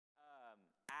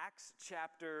Acts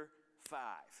chapter 5.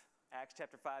 Acts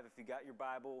chapter 5, if you got your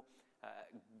Bible,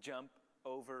 jump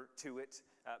over to it.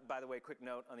 By the way, quick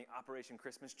note on the Operation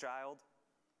Christmas Child.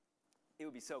 It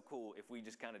would be so cool if we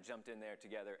just kind of jumped in there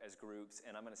together as groups,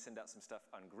 and I'm going to send out some stuff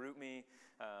on GroupMe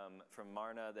from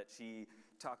Marna that she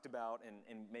talked about,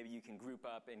 and maybe you can group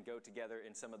up and go together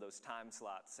in some of those time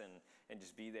slots and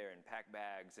just be there and pack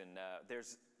bags. And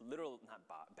there's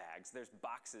bags, there's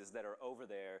boxes that are over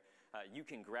there. You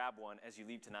can grab one as you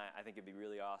leave tonight. I think it'd be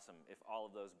really awesome if all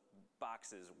of those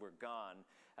boxes were gone,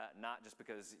 not just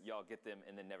because y'all get them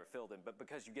and then never fill them, but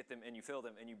because you get them and you fill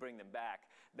them and you bring them back.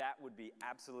 That would be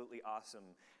absolutely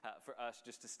awesome for us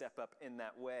just to step up in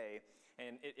that way.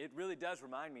 And it really does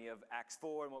remind me of Acts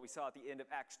 4 and what we saw at the end of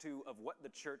Acts 2 of what the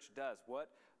church does, what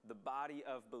the body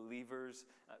of believers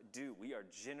do. We are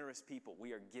generous people.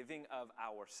 We are giving of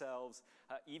ourselves,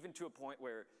 even to a point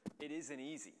where it isn't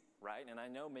easy, right? And I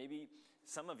know maybe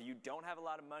some of you don't have a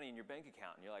lot of money in your bank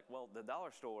account, and you're like, well, the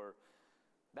dollar store,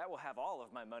 that will have all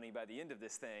of my money by the end of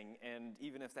this thing, and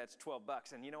even if that's $12,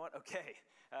 and you know what? Okay.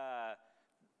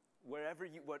 Whatever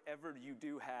you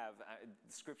do have,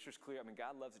 the scripture's clear. I mean,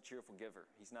 God loves a cheerful giver.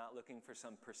 He's not looking for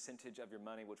some percentage of your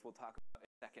money, which we'll talk about in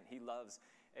a second. He loves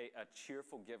a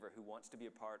cheerful giver who wants to be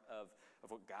a part of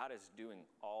what God is doing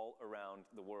all around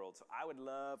the world. So I would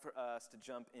love for us to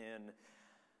jump in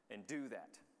and do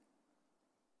that.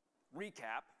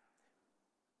 Recap.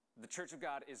 The Church of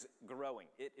God is growing.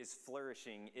 It is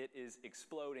flourishing. It is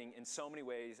exploding in so many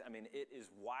ways. I mean, it is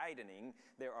widening.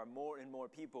 There are more and more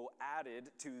people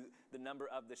added to the number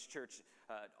of this church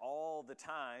all the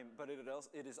time, but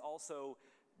it is also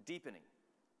deepening.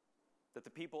 That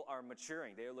the people are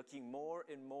maturing. They are looking more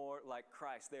and more like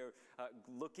Christ. They're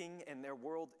looking, and their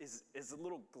world is a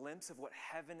little glimpse of what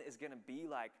heaven is going to be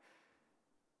like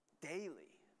daily.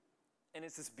 And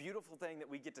it's this beautiful thing that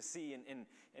we get to see and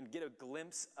get a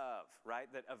glimpse of, right?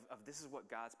 That of this is what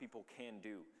God's people can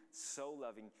do. So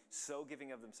loving, so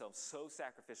giving of themselves, so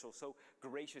sacrificial, so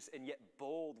gracious, and yet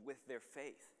bold with their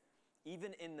faith.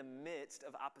 Even in the midst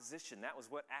of opposition. That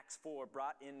was what Acts 4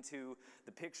 brought into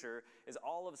the picture, is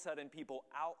all of a sudden people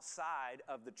outside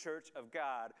of the church of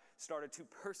God started to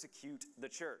persecute the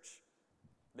church.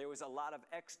 There was a lot of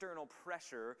external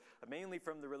pressure, mainly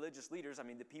from the religious leaders. I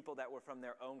mean, the people that were from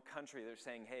their own country. They're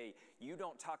saying, hey, you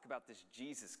don't talk about this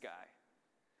Jesus guy.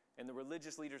 And the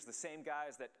religious leaders, the same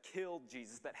guys that killed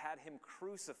Jesus, that had him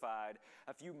crucified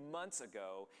a few months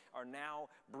ago, are now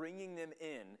bringing them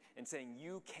in and saying,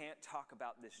 you can't talk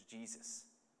about this Jesus.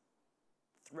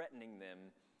 Threatening them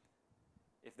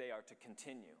if they are to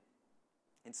continue.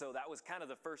 And so that was kind of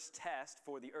the first test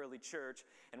for the early church,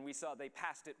 and we saw they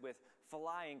passed it with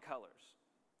flying colors.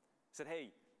 Said,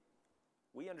 hey,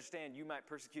 we understand you might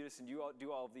persecute us and you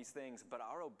do all of these things, but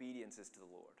our obedience is to the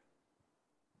Lord.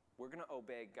 We're going to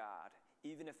obey God,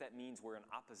 even if that means we're in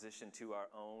opposition to our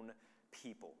own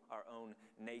people, our own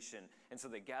nation. And so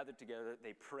they gathered together,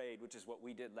 they prayed, which is what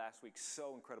we did last week.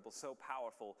 So incredible, so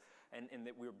powerful, and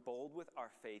that we're bold with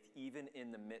our faith, even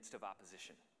in the midst of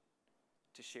opposition,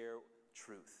 to share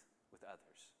truth with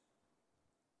others.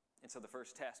 And so the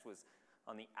first test was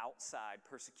on the outside,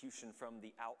 persecution from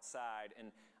the outside.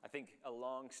 And I think a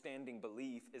long-standing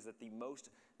belief is that the most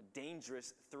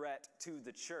dangerous threat to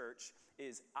the church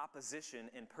is opposition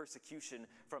and persecution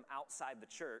from outside the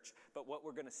church. But what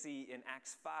we're going to see in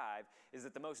Acts 5 is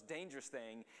that the most dangerous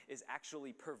thing is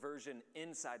actually perversion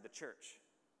inside the church.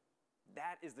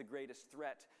 That is the greatest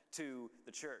threat to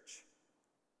the church.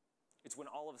 It's when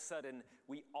all of a sudden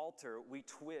we alter, we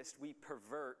twist, we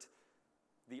pervert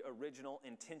the original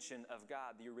intention of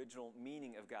God, the original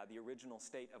meaning of God, the original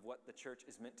state of what the church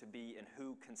is meant to be and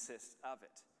who consists of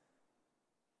it.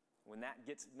 When that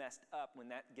gets messed up, when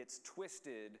that gets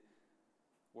twisted,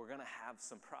 we're going to have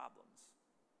some problems.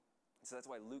 So that's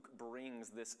why Luke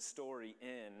brings this story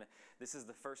in. This is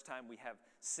the first time we have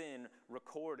sin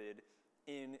recorded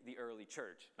in the early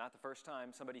church. Not the first time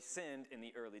somebody sinned in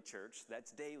the early church,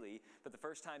 that's daily, but the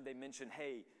first time they mention,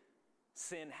 hey,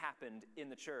 sin happened in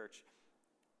the church,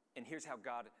 and here's how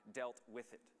God dealt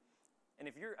with it.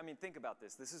 And think about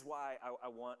this. This is why I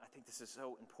think this is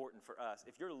so important for us.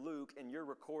 If you're Luke and you're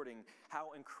recording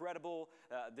how incredible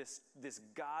this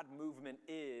God movement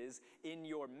is in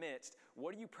your midst,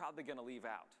 what are you probably going to leave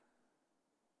out?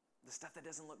 The stuff that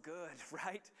doesn't look good,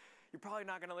 right? You're probably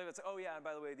not going to leave it. Oh yeah, and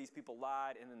by the way, these people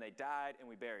lied, and then they died, and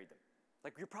we buried them.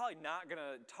 Like, you're probably not going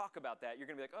to talk about that. You're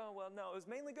going to be like, oh, well, no, it was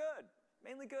mainly good.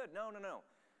 Mainly good. No.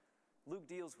 Luke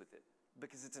deals with it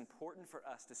because it's important for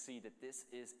us to see that this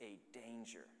is a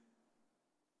danger.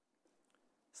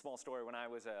 Small story, when I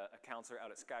was a counselor out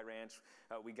at Sky Ranch,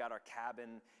 we got our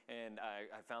cabin, and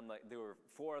I found that there were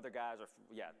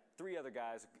three other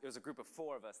guys. It was a group of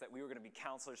four of us that we were going to be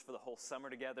counselors for the whole summer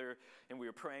together, and we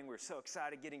were praying. We were so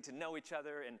excited getting to know each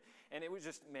other, and it was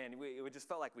just, man, it just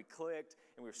felt like we clicked,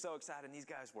 and we were so excited, and these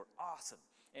guys were awesome.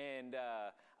 And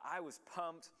I was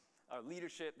pumped. Our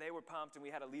leadership, they were pumped, and we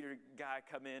had a leader guy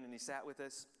come in, and he sat with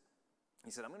us.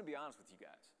 He said, I'm going to be honest with you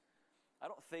guys. I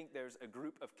don't think there's a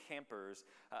group of campers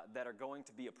that are going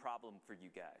to be a problem for you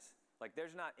guys. Like,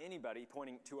 there's not anybody,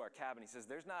 pointing to our cabin, he says,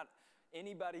 there's not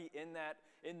anybody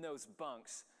in those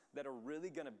bunks that are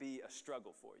really going to be a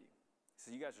struggle for you.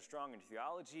 So you guys are strong in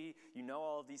theology, you know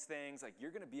all of these things, like, you're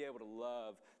going to be able to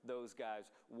love those guys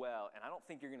well, and I don't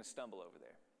think you're going to stumble over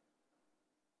there.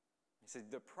 He said,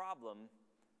 the problem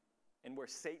and where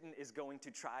Satan is going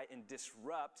to try and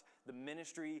disrupt the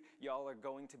ministry y'all are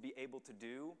going to be able to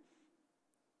do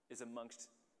is amongst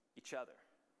each other.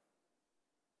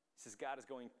 He says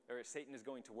Satan is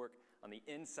going to work on the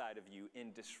inside of you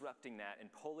in disrupting that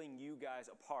and pulling you guys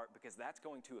apart, because that's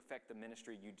going to affect the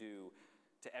ministry you do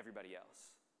to everybody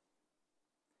else.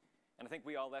 And I think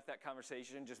we all left that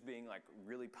conversation just being like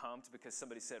really pumped because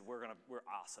somebody said we're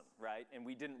awesome, right? And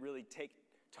we didn't really take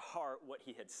to heart what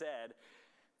he had said.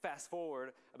 Fast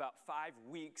forward about 5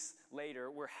 weeks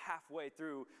later, we're halfway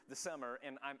through the summer,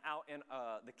 and I'm out in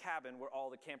the cabin where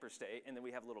all the campers stay, and then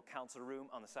we have a little council room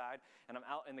on the side, and I'm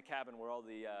out in the cabin where all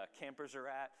the campers are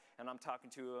at, and I'm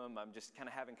talking to them. I'm just kind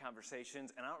of having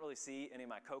conversations, and I don't really see any of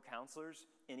my co-counselors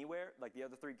anywhere, like the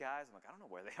other three guys. I'm like, I don't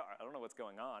know where they are. I don't know what's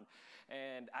going on.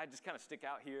 And I just kind of stick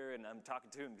out here, and I'm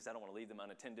talking to them because I don't want to leave them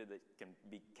unattended. That can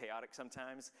be chaotic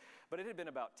sometimes. But it had been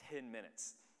about 10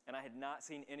 minutes. And I had not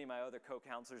seen any of my other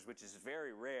co-counselors, which is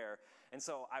very rare. And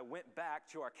so I went back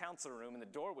to our council room, and the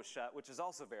door was shut, which is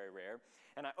also very rare.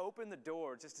 And I opened the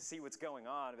door just to see what's going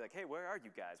on. I'd be like, hey, where are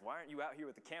you guys? Why aren't you out here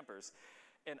with the campers?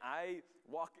 And I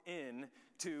walk in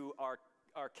to our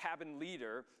cabin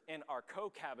leader and our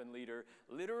co-cabin leader,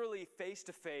 literally face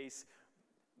to face,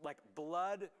 like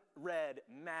blood red,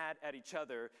 mad at each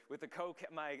other, with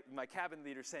my cabin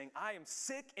leader saying, I am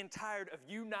sick and tired of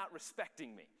you not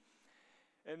respecting me.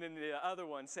 And then the other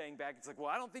one saying back, it's like, well,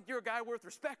 I don't think you're a guy worth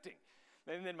respecting.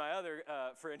 And then my other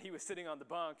friend, he was sitting on the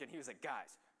bunk, and he was like,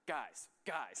 guys,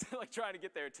 like trying to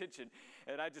get their attention.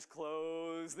 And I just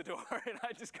close the door, and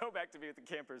I just go back to be with the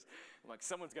campers. I'm like,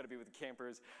 someone's got to be with the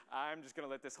campers. I'm just going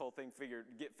to let this whole thing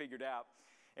get figured out.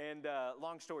 And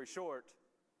long story short,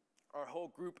 our whole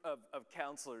group of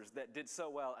counselors that did so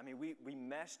well, I mean, we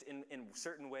meshed in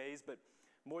certain ways, but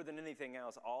more than anything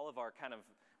else, all of our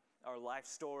our life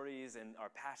stories and our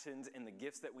passions and the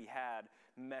gifts that we had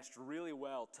meshed really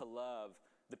well to love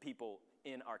the people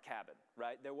in our cabin,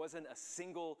 right? There wasn't a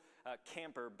single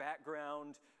camper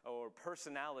background or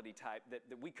personality type that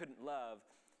we couldn't love,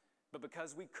 but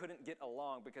because we couldn't get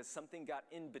along, because something got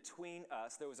in between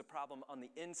us, there was a problem on the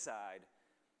inside,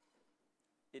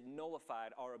 it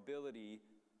nullified our ability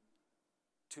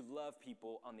to love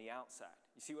people on the outside.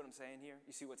 You see what I'm saying here?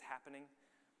 You see what's happening?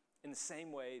 In the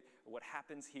same way, what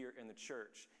happens here in the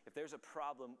church, if there's a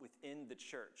problem within the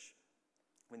church,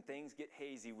 when things get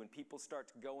hazy, when people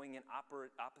start going in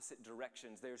opposite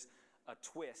directions, there's a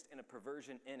twist and a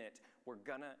perversion in it, we're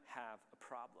gonna have a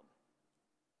problem.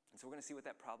 And so we're gonna see what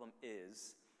that problem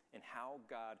is and how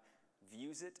God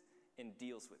views it and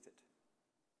deals with it.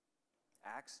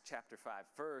 Acts chapter 5.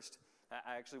 First,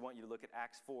 I actually want you to look at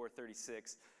Acts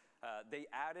 4:36. They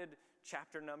added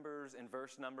chapter numbers and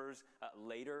verse numbers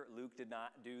later. Luke did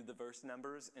not do the verse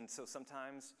numbers, and so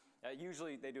sometimes,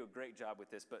 usually they do a great job with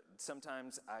this, but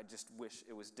sometimes I just wish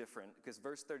it was different, because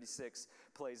verse 36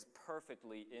 plays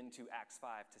perfectly into Acts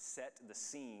 5 to set the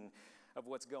scene of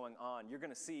what's going on. You're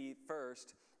going to see,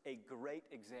 first, a great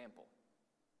example,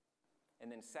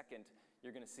 and then second,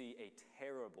 you're going to see a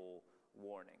terrible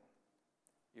warning.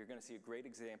 You're going to see a great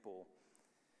example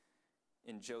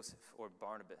in Joseph or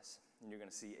Barnabas, and you're going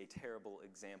to see a terrible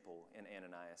example in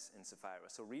Ananias and Sapphira.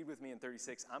 So read with me in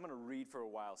 36. I'm going to read for a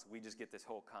while so we just get this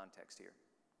whole context here.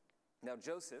 Now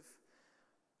Joseph,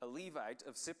 a Levite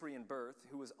of Cyprian birth,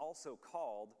 who was also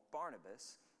called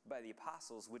Barnabas by the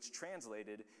apostles, which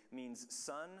translated means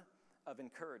son of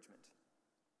encouragement,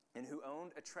 and who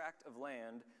owned a tract of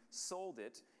land, sold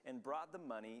it, and brought the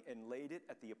money and laid it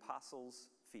at the apostles'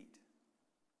 feet.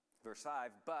 Verse 5,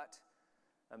 but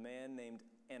a man named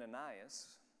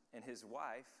Ananias and his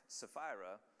wife,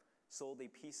 Sapphira, sold a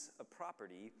piece of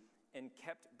property and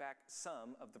kept back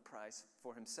some of the price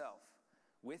for himself,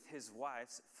 with his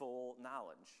wife's full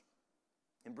knowledge.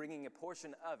 And bringing a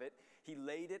portion of it, he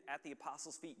laid it at the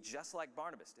apostles' feet, just like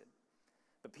Barnabas did.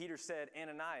 But Peter said,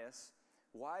 Ananias,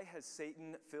 Why has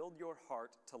Satan filled your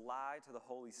heart to lie to the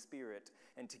Holy Spirit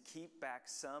and to keep back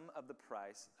some of the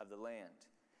price of the land?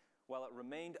 While it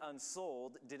remained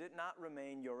unsold, did it not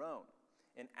remain your own?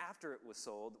 And after it was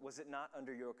sold, was it not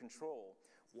under your control?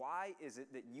 Why is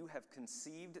it that you have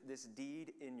conceived this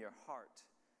deed in your heart?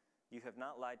 You have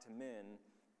not lied to men,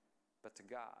 but to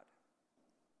God."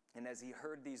 And as he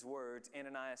heard these words,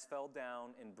 Ananias fell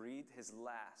down and breathed his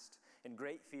last, and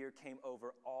great fear came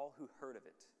over all who heard of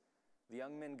it. The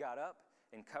young men got up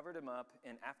and covered him up,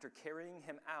 and after carrying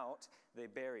him out, they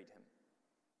buried him.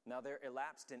 Now there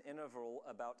elapsed an interval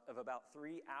of about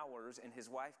 3 hours, and his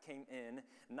wife came in,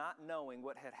 not knowing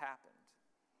what had happened.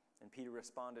 And Peter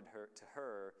responded to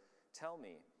her, "Tell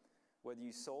me whether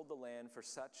you sold the land for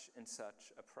such and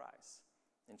such a price."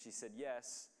 And she said,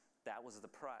 "Yes, that was the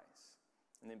price."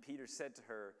 And then Peter said to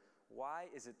her,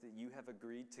 "Why is it that you have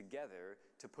agreed together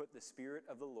to put the Spirit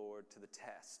of the Lord to the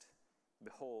test?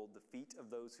 Behold, the feet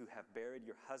of those who have buried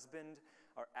your husband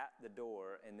are at the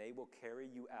door, and they will carry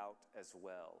you out as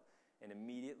well." And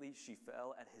immediately she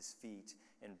fell at his feet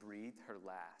and breathed her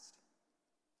last.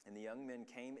 And the young men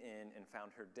came in and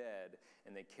found her dead,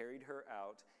 and they carried her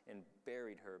out and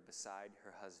buried her beside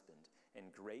her husband.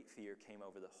 And great fear came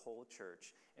over the whole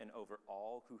church and over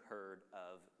all who heard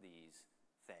of these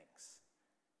things.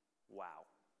 Wow.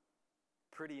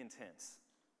 Pretty intense,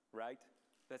 right?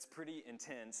 That's pretty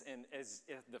intense. And as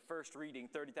the first reading,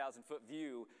 30,000-foot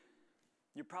view,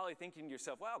 you're probably thinking to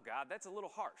yourself, "Wow, God, that's a little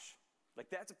harsh." Like,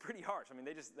 that's pretty harsh. I mean,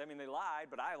 they lied,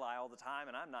 but I lie all the time,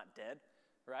 and I'm not dead,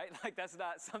 right? Like, that's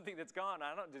not something that's gone.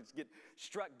 I don't just get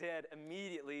struck dead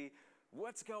immediately.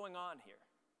 What's going on here?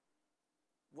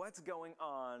 What's going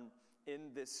on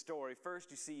in this story? First,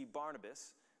 you see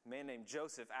Barnabas, a man named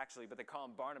Joseph, actually, but they call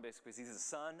him Barnabas because he's the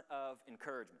son of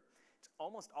encouragement. It's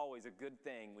almost always a good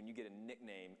thing when you get a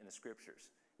nickname in the scriptures.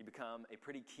 You become a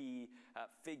pretty key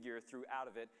figure throughout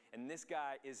of it. And this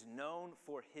guy is known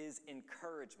for his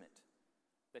encouragement,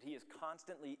 that he is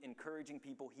constantly encouraging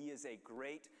people. He is a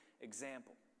great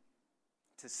example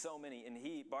to so many.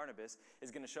 And Barnabas, is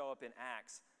going to show up in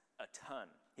Acts a ton.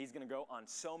 He's going to go on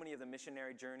so many of the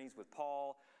missionary journeys with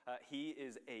Paul. He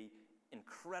is an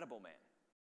incredible man.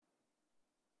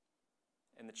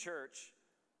 And the church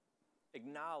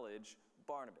acknowledge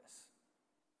Barnabas.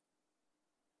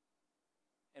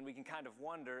 And we can kind of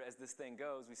wonder as this thing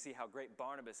goes, we see how great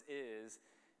Barnabas is,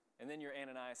 and then you're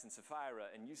Ananias and Sapphira,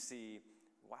 and you see,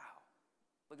 wow,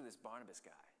 look at this Barnabas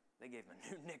guy. They gave him a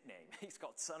new nickname. He's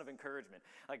called Son of Encouragement.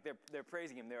 Like, they're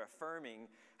praising him. They're affirming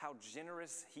how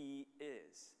generous he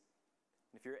is.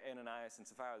 And if you're Ananias and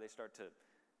Sapphira, they start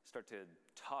to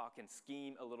talk and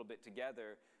scheme a little bit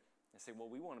together and say, well,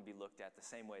 we want to be looked at the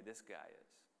same way this guy is.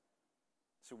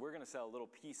 So we're going to sell a little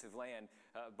piece of land.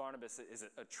 Barnabas is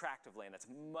a tract of land that's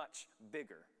much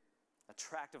bigger. A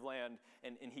tract of land,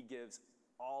 and he gives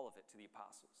all of it to the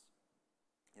apostles.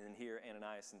 And then here,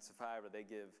 Ananias and Sapphira, they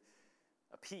give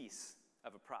a piece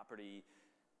of a property,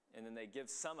 and then they give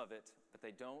some of it, but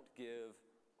they don't give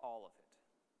all of it.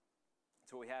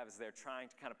 So what we have is they're trying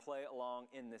to kind of play along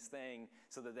in this thing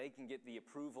so that they can get the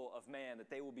approval of man, that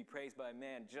they will be praised by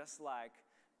man just like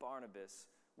Barnabas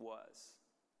was.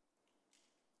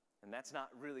 And that's not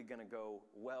really going to go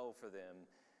well for them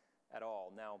at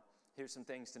all. Now, here's some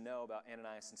things to know about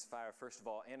Ananias and Sapphira. First of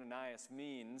all, Ananias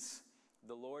means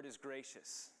the Lord is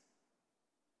gracious.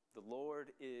 The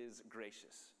Lord is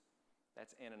gracious.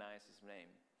 That's Ananias' name.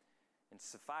 And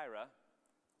Sapphira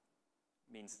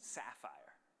means sapphire.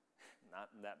 Not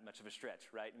that much of a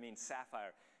stretch, right? It means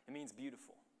sapphire. It means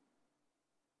beautiful.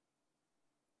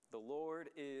 The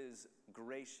Lord is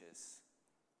gracious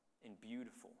and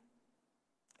beautiful.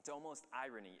 It's almost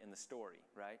irony in the story,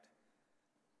 right?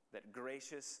 That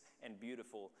gracious and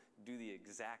beautiful do the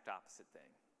exact opposite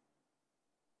thing.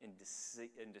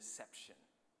 In deception.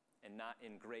 And not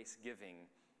in grace giving,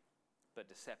 but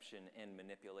deception and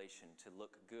manipulation to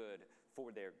look good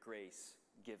for their grace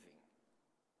giving.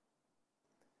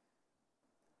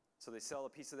 So they sell a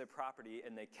piece of their property,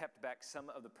 and they kept back some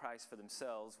of the price for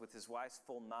themselves with his wife's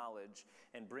full knowledge,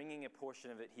 and bringing a portion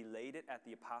of it, he laid it at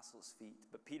the apostles' feet.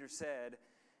 But Peter said,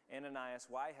 Ananias,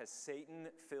 why has Satan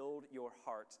filled your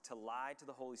heart to lie to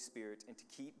the Holy Spirit and to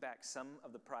keep back some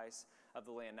of the price of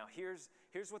the land? Now here's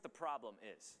what the problem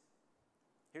is.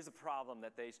 Here's the problem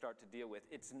that they start to deal with.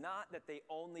 It's not that they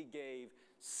only gave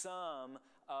some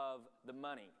of the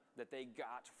money that they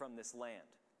got from this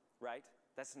land, right?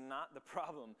 That's not the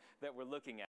problem that we're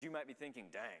looking at. You might be thinking,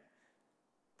 dang,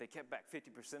 they kept back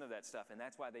 50% of that stuff, and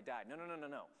that's why they died. No.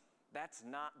 That's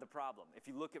not the problem. If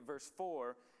you look at verse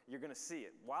 4, you're going to see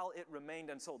it. While it remained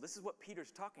unsold, this is what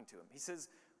Peter's talking to him. He says,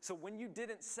 so when you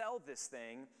didn't sell this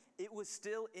thing, it was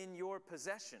still in your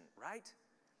possession, right?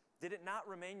 Did it not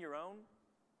remain your own?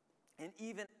 And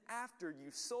even after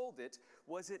you sold it,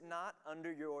 was it not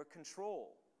under your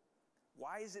control?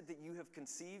 Why is it that you have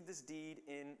conceived this deed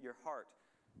in your heart?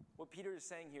 What Peter is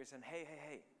saying here is saying,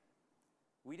 hey,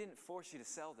 we didn't force you to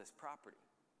sell this property.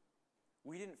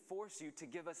 We didn't force you to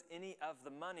give us any of the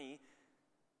money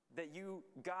that you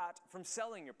got from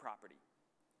selling your property.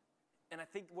 And I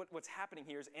think what's happening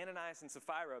here is Ananias and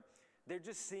Sapphira, they're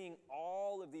just seeing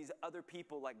all of these other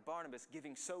people like Barnabas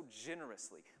giving so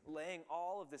generously, laying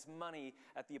all of this money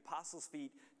at the apostles'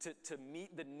 feet to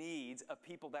meet the needs of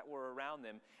people that were around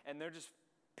them. And they're just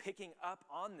picking up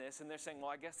on this, and they're saying, well,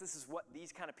 I guess this is what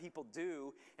these kind of people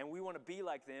do, and we want to be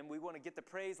like them. We want to get the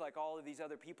praise like all of these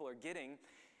other people are getting.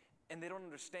 And they don't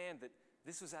understand that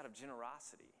this was out of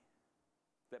generosity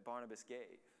that Barnabas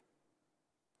gave.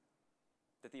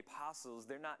 That the apostles,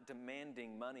 they're not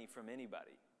demanding money from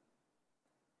anybody.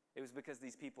 It was because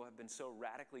these people have been so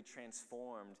radically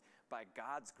transformed by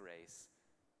God's grace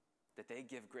that they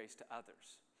give grace to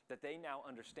others. That they now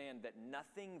understand that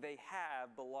nothing they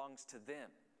have belongs to them,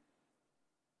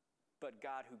 but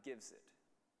God who gives it.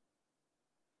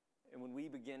 And when we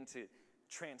begin to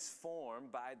transform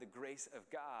by the grace of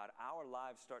God, our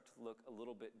lives start to look a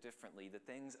little bit differently. The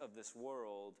things of this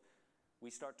world, we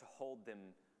start to hold them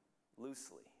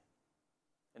loosely.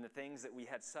 And the things that we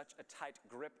had such a tight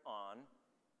grip on,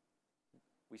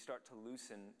 we start to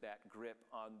loosen that grip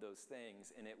on those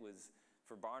things. And it was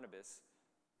for Barnabas,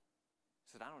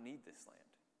 he said, I don't need this land.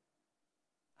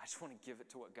 I just want to give it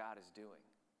to what God is doing.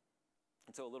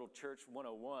 And so a little church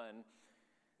 101,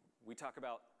 we talk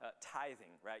about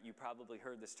tithing, right? You probably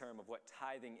heard this term of what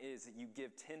tithing is. That you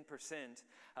give 10%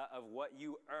 of what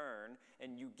you earn,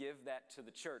 and you give that to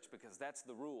the church because that's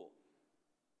the rule.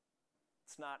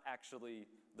 It's not actually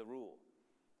the rule.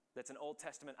 That's an Old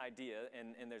Testament idea,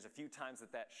 and there's a few times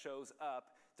that shows up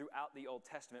throughout the Old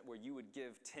Testament where you would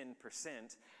give 10%,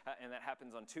 and that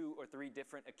happens on 2 or 3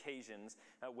 different occasions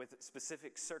with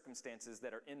specific circumstances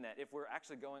that are in that. If we're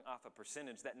actually going off a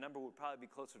percentage, that number would probably be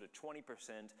closer to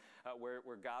 20%, where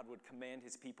God would command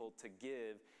his people to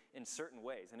give in certain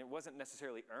ways. And it wasn't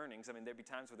necessarily earnings. I mean, there'd be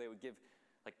times where they would give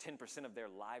like 10% of their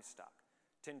livestock,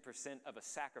 10% of a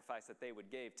sacrifice that they would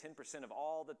give, 10% of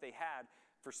all that they had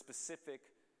for specific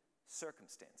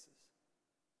circumstances.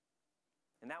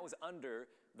 And that was under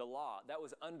the law. That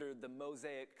was under the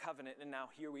Mosaic covenant. And now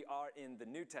here we are in the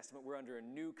New Testament. We're under a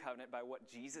new covenant by what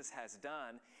Jesus has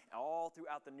done. All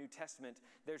throughout the New Testament,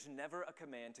 there's never a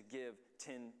command to give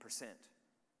 10%.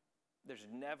 There's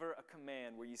never a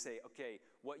command where you say, okay,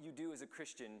 what you do as a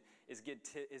Christian is give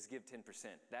 10%.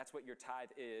 That's what your tithe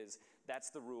is. That's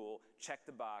the rule. Check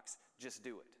the box. Just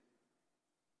do it.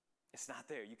 It's not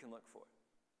there. You can look for it.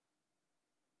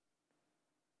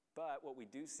 But what we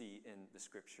do see in the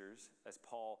scriptures, as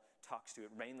Paul talks to it,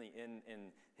 mainly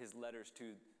in his letters to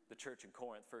the church in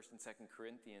Corinth, 1st and 2nd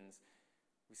Corinthians,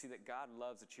 we see that God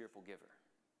loves a cheerful giver.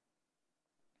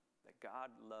 That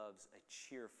God loves a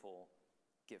cheerful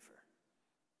giver.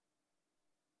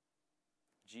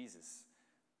 Jesus,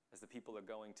 as the people are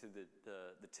going to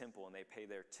the temple and they pay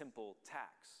their temple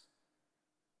tax.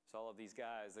 So all of these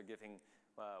guys, they're giving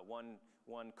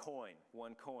one coin,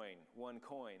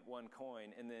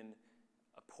 and then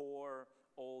a poor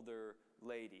older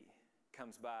lady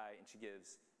comes by and she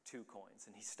gives 2 coins,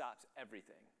 and he stops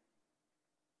everything.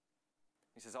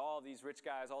 He says, all these rich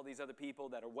guys, all these other people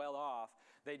that are well off,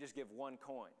 they just give 1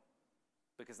 coin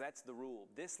because that's the rule.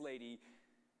 This lady,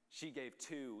 she gave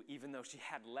 2 even though she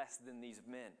had less than these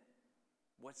men.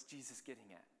 What's Jesus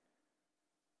getting at?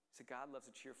 So God loves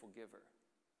a cheerful giver.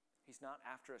 He's not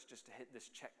after us just to hit this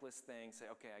checklist thing, say,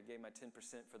 okay, I gave my 10%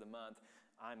 for the month,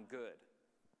 I'm good.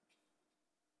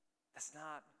 That's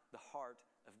not the heart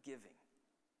of giving.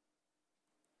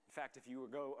 In fact, if you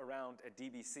go around at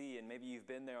DBC and maybe you've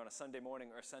been there on a Sunday morning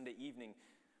or a Sunday evening,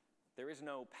 there is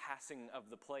no passing of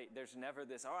the plate. There's never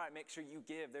this, all right, make sure you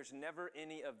give. There's never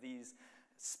any of these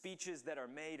speeches that are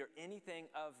made or anything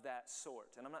of that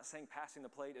sort. And I'm not saying passing the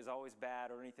plate is always bad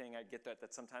or anything. I get that.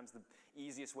 That's sometimes the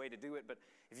easiest way to do it. But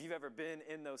if you've ever been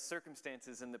in those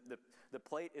circumstances and the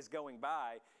plate is going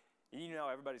by, you know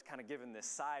everybody's kind of giving this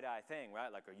side-eye thing,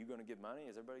 right? Like, are you going to give money?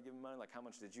 Is everybody giving money? Like, how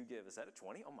much did you give? Is that a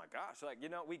 20? Oh, my gosh. Like,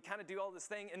 we kind of do all this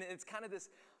thing. And it's kind of this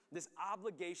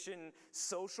obligation,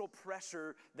 social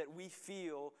pressure that we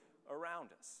feel around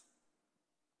us.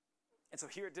 And so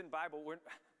here at Denton Bible, we're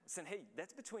saying, hey,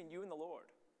 that's between you and the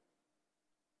Lord.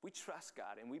 We trust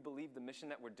God, and we believe the mission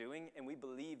that we're doing, and we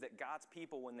believe that God's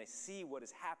people, when they see what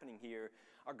is happening here,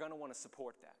 are going to want to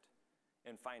support that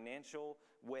in financial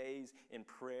ways, in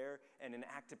prayer, and in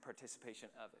active participation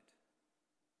of it.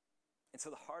 And so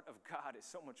the heart of God is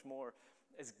so much more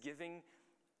as giving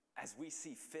as we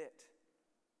see fit,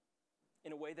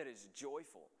 in a way that is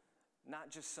joyful, not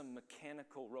just some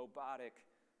mechanical, robotic,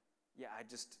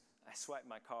 I swipe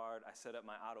my card, I set up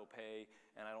my auto pay,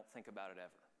 and I don't think about it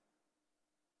ever.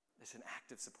 It's an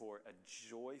active support, a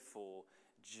joyful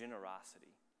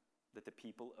generosity that the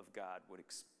people of God would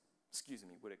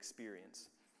experience.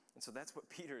 And so that's what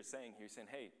Peter is saying here. He's saying,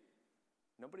 hey,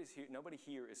 nobody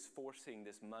here is forcing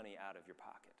this money out of your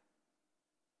pocket.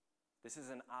 This is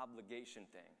an obligation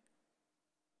thing.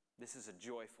 This is a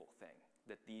joyful thing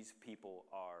that these people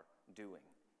are doing.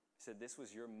 He said this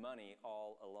was your money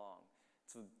all along.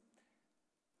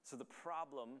 So the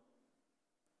problem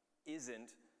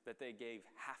isn't that they gave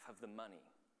half of the money.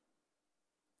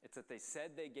 It's that they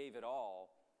said they gave it all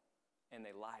and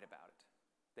they lied about it.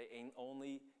 They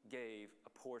only gave a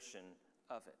portion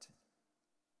of it.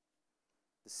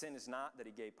 The sin is not that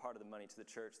he gave part of the money to the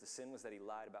church. The sin was that he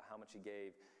lied about how much he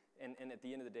gave. And at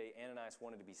the end of the day, Ananias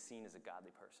wanted to be seen as a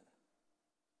godly person.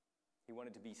 He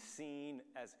wanted to be seen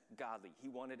as godly. He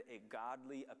wanted a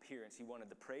godly appearance. He wanted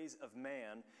the praise of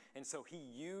man. And so he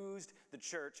used the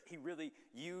church. He really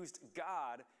used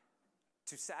God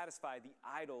to satisfy the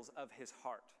idols of his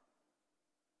heart.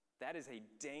 That is a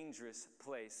dangerous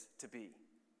place to be.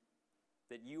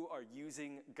 That you are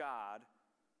using God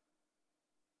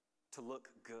to look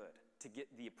good, to get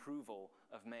the approval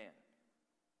of man.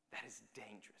 That is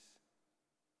dangerous.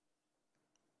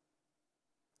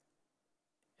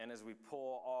 And as we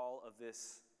pull all of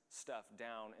this stuff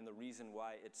down, and the reason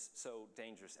why it's so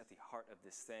dangerous at the heart of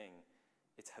this thing,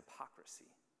 it's hypocrisy.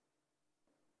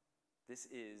 This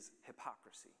is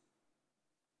hypocrisy.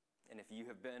 And if you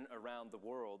have been around the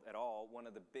world at all, one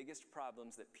of the biggest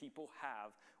problems that people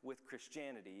have with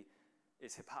Christianity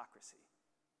is hypocrisy.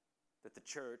 That the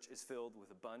church is filled with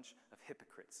a bunch of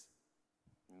hypocrites.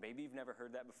 Maybe you've never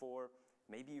heard that before.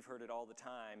 Maybe you've heard it all the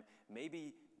time.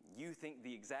 Maybe you think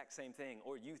the exact same thing,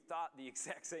 or you thought the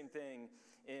exact same thing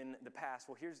in the past.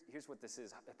 Well, here's what this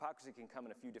is. Hypocrisy can come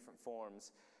in a few different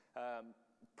forms.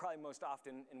 Probably most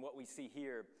often in what we see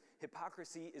here,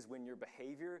 hypocrisy is when your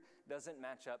behavior doesn't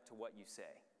match up to what you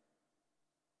say.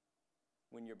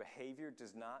 When your behavior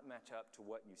does not match up to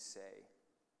what you say.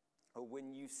 Or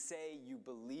when you say you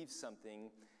believe something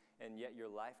and yet your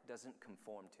life doesn't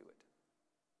conform to it.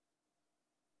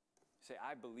 You say,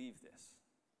 I believe this,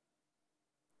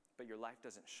 but your life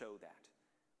doesn't show that.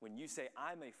 When you say,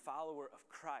 I'm a follower of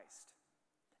Christ,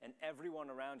 and everyone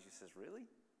around you says, really?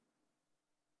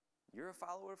 You're a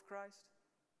follower of Christ?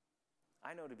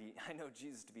 I know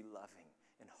Jesus to be loving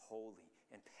and holy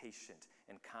and patient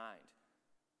and kind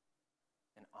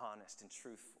and honest and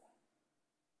truthful.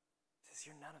 He says,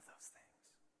 you're none of those things.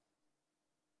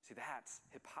 See, that's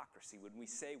hypocrisy. When we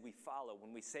say we follow,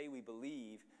 when we say we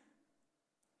believe,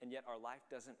 and yet our life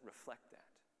doesn't reflect that.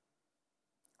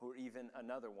 Or even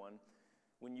another one,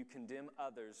 when you condemn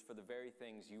others for the very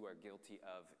things you are guilty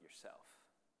of yourself.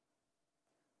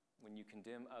 When you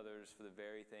condemn others for the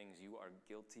very things you are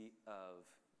guilty of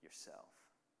yourself.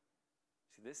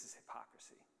 See, this is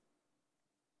hypocrisy.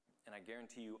 And I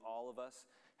guarantee you, all of us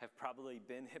have probably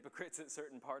been hypocrites at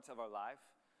certain parts of our life,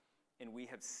 and we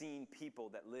have seen people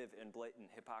that live in blatant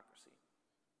hypocrisy.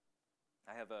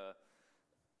 I have a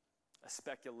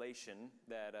speculation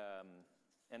that,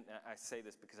 and I say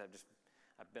this because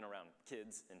I've been around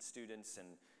kids and students and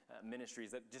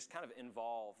ministries that just kind of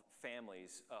involve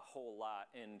families a whole lot.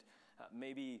 And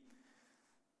maybe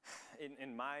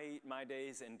in my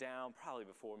days and down, probably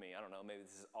before me, I don't know, maybe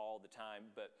this is all the time,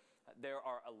 but there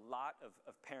are a lot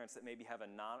of parents that maybe have a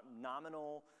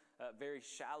nominal, very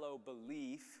shallow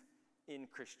belief in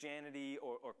Christianity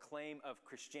or claim of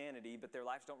Christianity, but their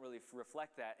lives don't really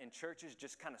reflect that. And church is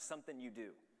just kind of something you do.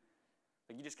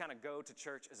 Like you just kind of go to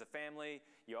church as a family.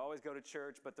 You always go to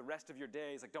church, but the rest of your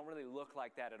days don't really look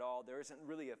like that at all. There isn't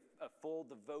really a full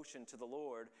devotion to the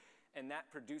Lord, and that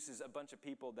produces a bunch of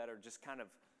people that are just kind of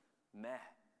meh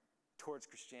towards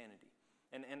Christianity.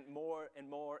 And more and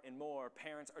more and more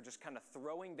parents are just kind of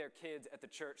throwing their kids at the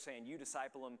church saying, you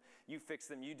disciple them, you fix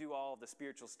them, you do all the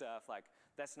spiritual stuff. Like,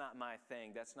 that's not my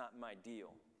thing. That's not my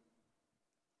deal.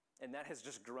 And that has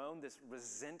just grown this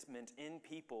resentment in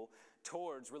people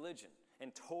towards religion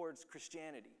and towards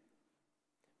Christianity.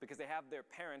 Because they have their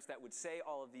parents that would say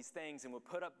all of these things and would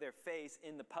put up their face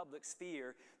in the public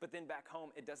sphere, but then back home,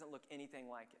 it doesn't look anything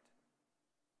like it.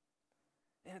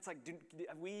 And it's like,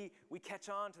 we catch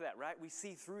on to that, right? We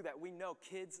see through that. We know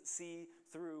kids see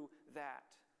through that.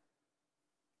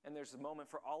 And there's a moment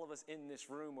for all of us in this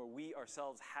room where we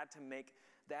ourselves had to make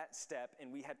that step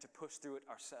and we had to push through it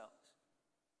ourselves.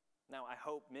 Now, I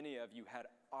hope many of you had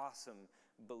awesome,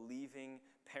 believing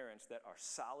parents that are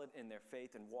solid in their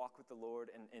faith and walk with the Lord,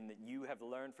 and that you have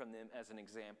learned from them as an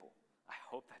example. I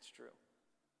hope that's true.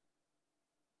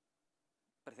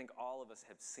 But I think all of us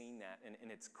have seen that,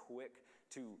 and it's quick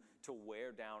to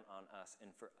wear down on us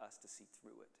and for us to see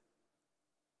through it.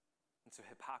 And so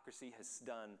hypocrisy has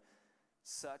done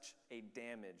such a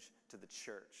damage to the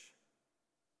church,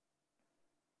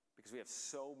 because we have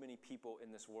so many people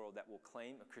in this world that will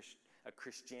claim a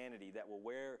Christianity, that will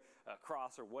wear a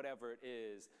cross or whatever it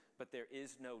is, but there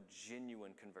is no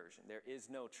genuine conversion. There is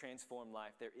no transformed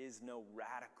life. There is no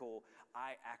radical,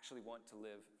 I actually want to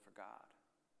live for God.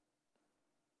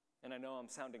 And I know I'm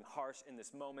sounding harsh in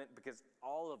this moment because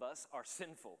all of us are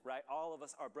sinful, right? All of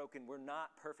us are broken. We're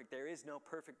not perfect. There is no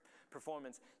perfect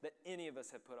performance that any of us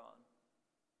have put on.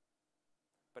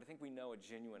 But I think we know a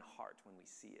genuine heart when we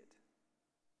see it.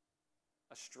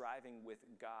 A striving with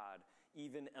God,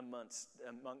 even amongst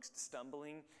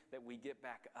stumbling, that we get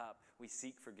back up, we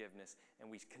seek forgiveness, and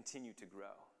we continue to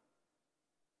grow.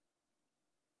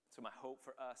 So my hope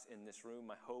for us in this room,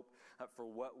 my hope for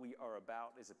what we are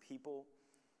about is a people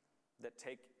that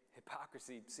take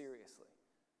hypocrisy seriously.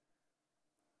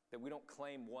 That we don't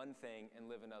claim one thing and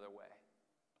live another way.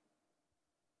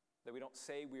 That we don't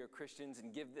say we are Christians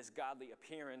and give this godly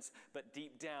appearance, but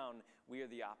deep down, we are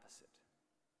the opposite.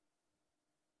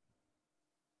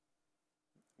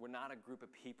 We're not a group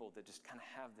of people that just kind of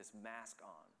have this mask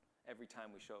on every time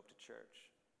we show up to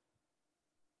church.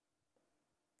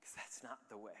 Because that's not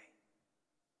the way.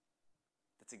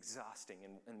 That's exhausting,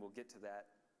 and we'll get to that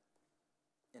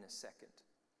in a second.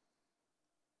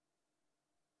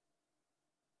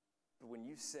 But when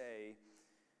you say,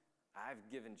 I've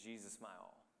given Jesus my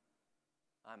all,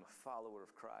 I'm a follower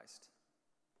of Christ,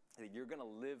 that you're going to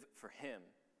live for him,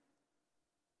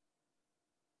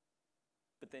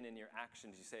 but then in your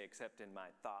actions you say, except in my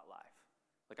thought life.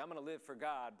 Like, I'm going to live for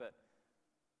God, but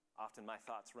often my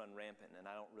thoughts run rampant and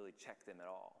I don't really check them at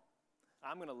all.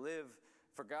 I'm going to live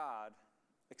for God,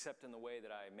 except in the way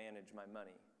that I manage my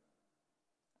money.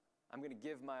 I'm going to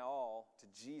give my all to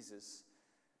Jesus,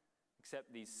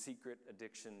 except these secret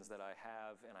addictions that I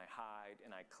have and I hide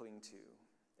and I cling to,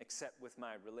 except with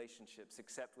my relationships,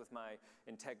 except with my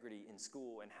integrity in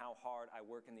school and how hard I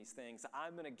work in these things.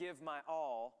 I'm going to give my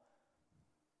all,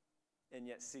 and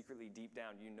yet secretly deep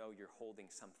down you know you're holding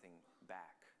something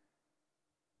back.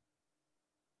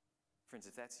 Friends,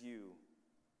 if that's you,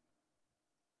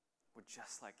 we're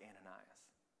just like Ananias.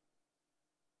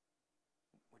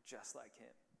 We're just like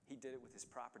him. He did it with his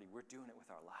property. We're doing it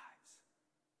with our lives.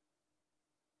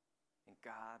 And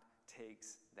God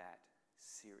takes that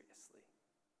seriously.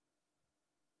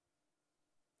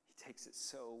 He takes it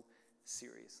so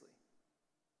seriously.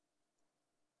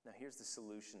 Now, here's the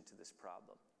solution to this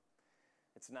problem.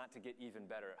 It's not to get even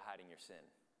better at hiding your sin.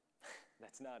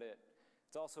 That's not it.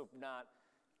 It's also not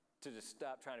to just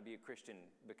stop trying to be a Christian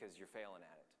because you're failing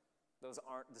at it. Those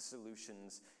aren't the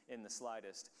solutions in the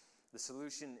slightest. The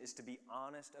solution is to be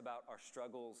honest about our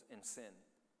struggles and sin.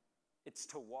 It's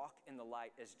to walk in the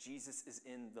light as Jesus is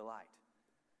in the light.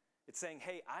 It's saying,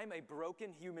 hey, I'm a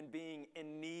broken human being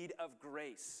in need of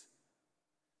grace.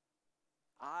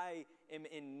 I am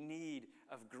in need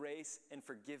of grace and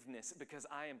forgiveness because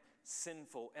I am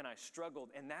sinful and I struggled.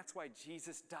 And that's why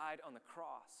Jesus died on the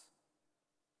cross.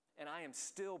 And I am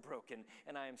still broken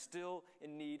and I am still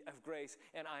in need of grace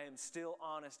and I am still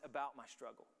honest about my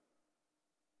struggle.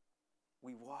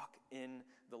 We walk in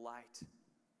the light.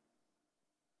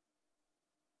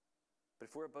 But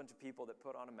if we're a bunch of people that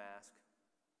put on a mask,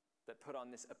 that put on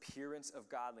this appearance of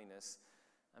godliness,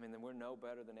 then we're no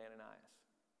better than Ananias.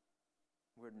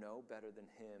 We're no better than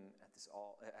him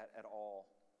at all.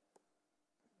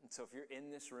 And so if you're in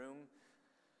this room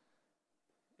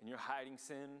and you're hiding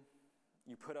sin,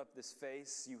 you put up this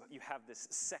face, you have this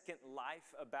second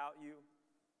life about you,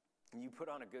 and you put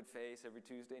on a good face every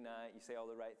Tuesday night, you say all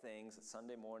the right things, it's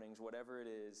Sunday mornings, whatever it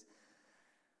is,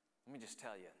 let me just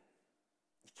tell you,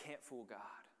 you can't fool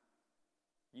God.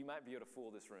 You might be able to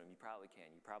fool this room. You probably can.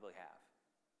 You probably have.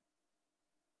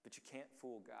 But you can't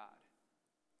fool God.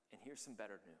 And here's some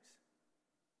better news.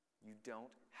 You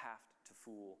don't have to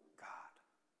fool God.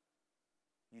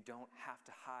 You don't have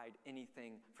to hide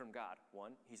anything from God.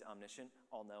 One, he's omniscient,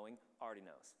 all-knowing, already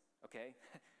knows. Okay?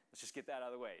 Let's just get that out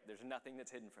of the way. There's nothing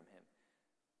that's hidden from him.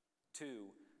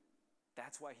 Two,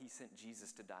 that's why he sent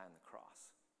Jesus to die on the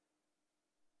cross.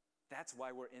 That's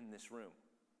why we're in this room.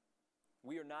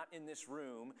 We are not in this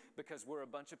room because we're a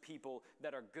bunch of people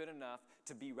that are good enough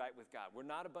to be right with God. We're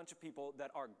not a bunch of people that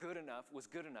are good enough was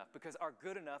good enough, because our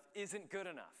good enough isn't good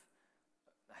enough.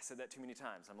 I said that too many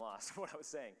times. I'm lost what I was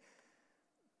saying.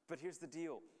 But here's the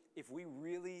deal. If we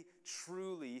really,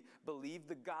 truly believe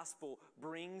the gospel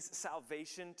brings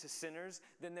salvation to sinners,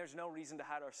 then there's no reason to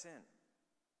hide our sin.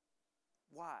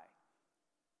 Why?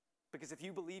 Because if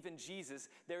you believe in Jesus,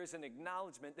 there is an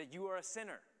acknowledgement that you are a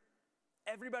sinner.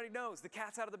 Everybody knows the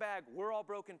cat's out of the bag. We're all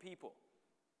broken people.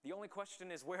 The only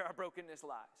question is where our brokenness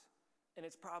lies. And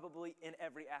it's probably in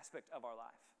every aspect of our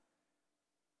life.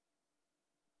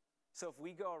 So if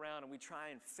we go around and we try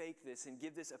and fake this and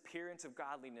give this appearance of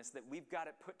godliness that we've got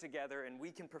it put together and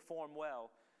we can perform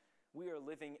well, we are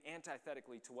living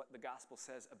antithetically to what the gospel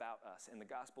says about us and the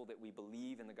gospel that we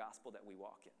believe and the gospel that we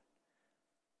walk in.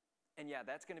 And yeah,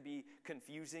 that's going to be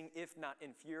confusing, if not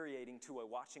infuriating, to a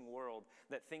watching world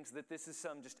that thinks that this is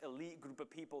some just elite group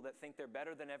of people that think they're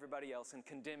better than everybody else and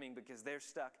condemning because they're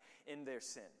stuck in their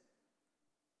sin.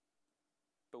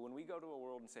 But when we go to a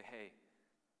world and say, hey,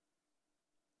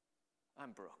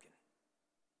 I'm broken,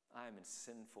 I am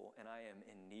sinful, and I am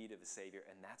in need of a Savior,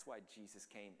 and that's why Jesus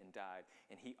came and died,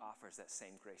 and he offers that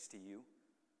same grace to you.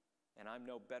 And I'm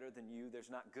no better than you. There's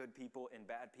not good people and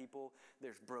bad people.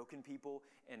 There's broken people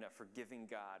and a forgiving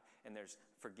God, and there's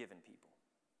forgiven people.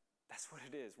 That's what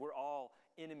it is. We're all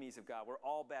enemies of God. We're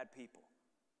all bad people.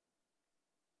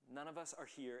 None of us are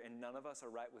here, and none of us are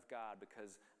right with God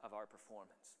because of our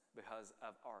performance, because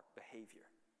of our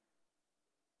behavior.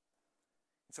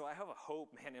 So I have a hope,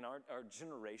 man, in our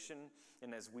generation,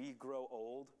 and as we grow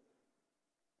old,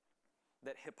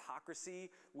 that hypocrisy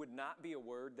would not be a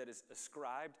word that is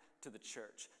ascribed to the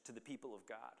church, to the people of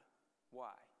God.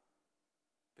 Why?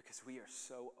 Because we are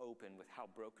so open with how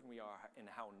broken we are and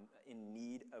how in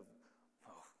need of,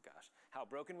 how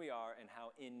broken we are and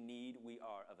how in need we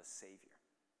are of a Savior.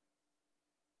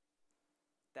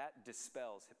 That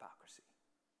dispels hypocrisy.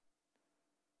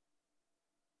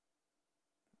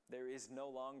 There is no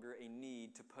longer a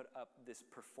need to put up this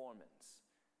performance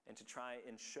and to try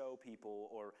and show people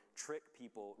or trick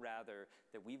people, rather,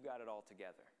 that we've got it all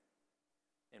together.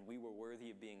 And we were worthy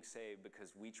of being saved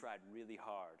because we tried really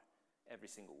hard every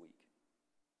single week.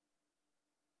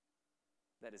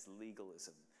 That is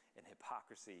legalism and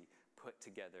hypocrisy put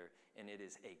together, and it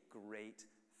is a great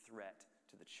threat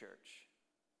to the church.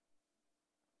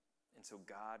 And so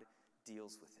God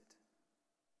deals with it.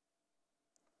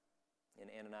 In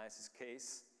Ananias'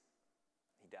 case,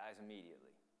 he dies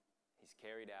immediately. He's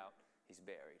carried out, he's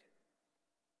buried.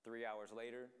 3 hours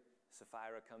later,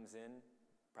 Sapphira comes in,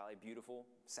 probably beautiful,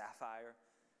 sapphire.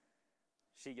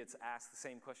 She gets asked the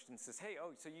same question, says, hey,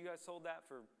 so you guys sold that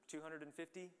for $250?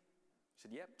 She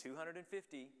said, yep,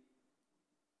 $250.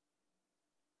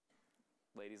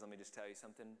 Ladies, let me just tell you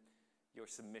something. Your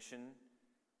submission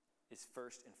is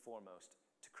first and foremost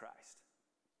to Christ.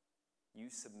 You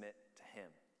submit to him.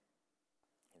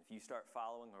 And if you start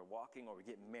following or walking or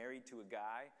get married to a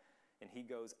guy and he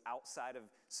goes outside of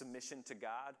submission to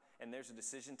God and there's a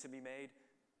decision to be made,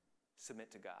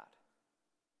 submit to God.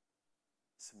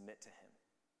 Submit to him.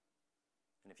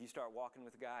 And if you start walking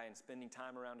with a guy and spending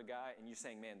time around a guy and you're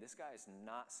saying, man, this guy is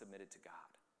not submitted to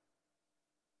God,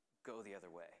 go the other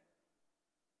way.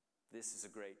 This is a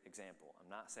great example. I'm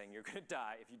not saying you're going to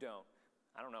die if you don't.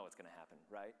 I don't know what's going to happen,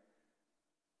 right?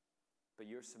 But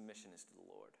your submission is to the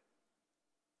Lord.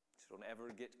 So don't ever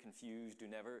get confused.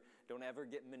 Don't ever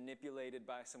get manipulated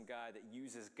by some guy that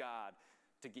uses God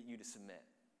to get you to submit.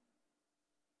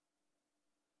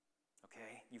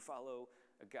 Okay? You follow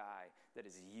a guy that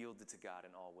is yielded to God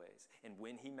in all ways. And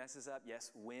when he messes up, yes,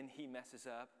 when he messes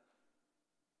up,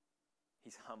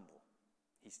 he's humble.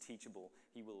 He's teachable.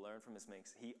 He will learn from his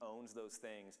mistakes. He owns those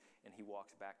things, and he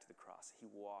walks back to the cross. He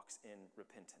walks in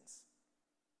repentance.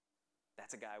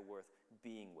 That's a guy worth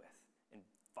being with and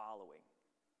following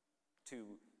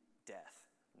to death.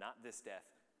 Not this death,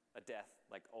 a death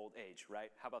like old age,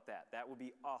 right? How about that? That would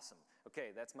be awesome. Okay,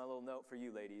 that's my little note for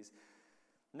you, ladies.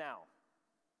 Now,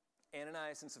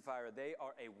 Ananias and Sapphira, they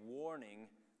are a warning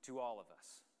to all of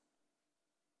us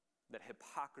that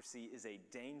hypocrisy is a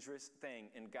dangerous thing,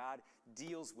 and God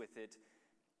deals with it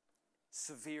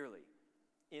severely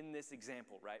in this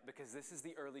example, right? Because this is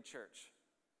the early church.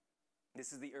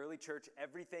 This is the early church.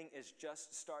 Everything is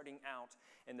just starting out,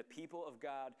 and the people of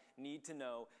God need to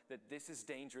know that this is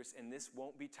dangerous, and this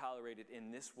won't be tolerated,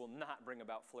 and this will not bring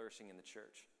about flourishing in the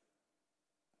church.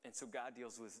 And so God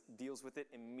deals with it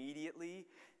immediately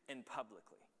and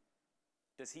publicly.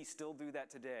 Does he still do that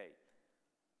today?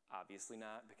 Obviously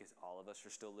not, because all of us are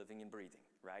still living and breathing,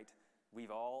 right?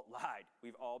 We've all lied.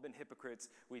 We've all been hypocrites.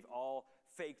 We've all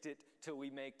faked it till we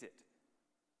maked it.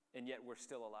 And yet we're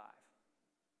still alive.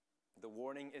 The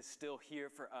warning is still here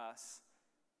for us.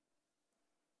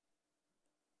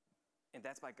 And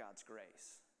that's by God's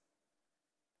grace.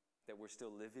 That we're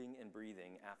still living and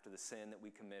breathing after the sin that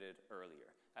we committed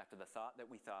earlier, after the thought that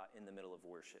we thought in the middle of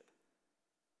worship.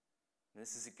 And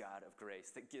this is a God of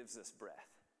grace that gives us breath.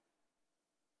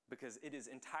 Because it is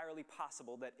entirely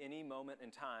possible that any moment in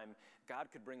time, God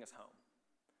could bring us home.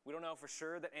 We don't know for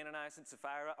sure that Ananias and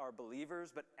Sapphira are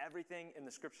believers, but everything in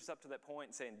the scriptures up to that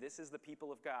point saying this is the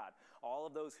people of God. All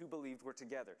of those who believed were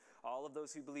together. All of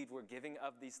those who believed were giving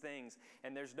of these things.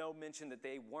 And there's no mention that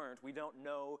they weren't. We don't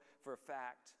know for a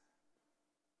fact.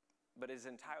 But it is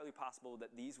entirely possible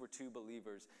that these were two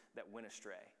believers that went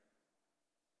astray.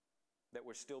 That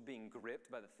were still being gripped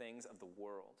by the things of the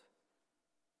world.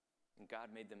 And God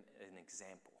made them an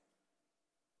example.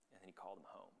 And then he called them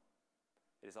home.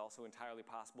 It is also entirely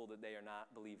possible that they are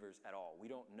not believers at all. We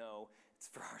don't know. It's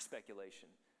for our speculation.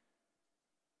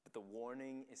 But the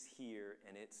warning is here,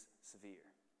 and it's severe.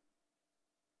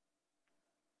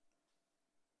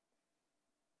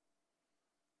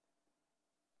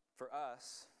 For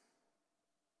us,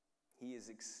 he is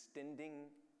extending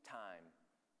time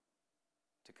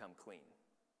to come clean.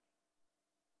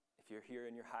 If you're here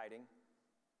and you're hiding,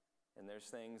 and there's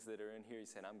things that are in here, you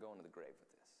said, I'm going to the grave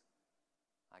with this.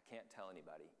 I can't tell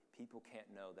anybody. People can't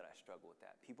know that I struggle with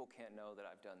that. People can't know that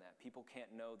I've done that. People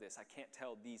can't know this. I can't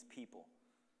tell these people.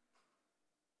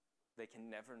 They can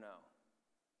never know.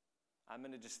 I'm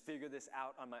going to just figure this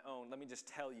out on my own. Let me just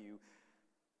tell you,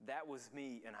 that was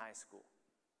me in high school.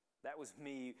 That was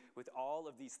me with all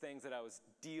of these things that I was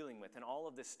dealing with and all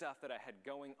of this stuff that I had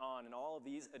going on and all of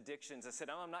these addictions. I said,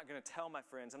 oh, I'm not going to tell my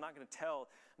friends. I'm not going to tell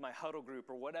my huddle group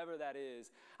or whatever that is.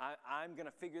 I'm going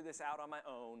to figure this out on my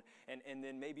own. And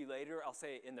then maybe later I'll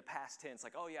say in the past tense,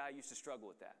 like, oh, yeah, I used to struggle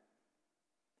with that.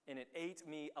 And it ate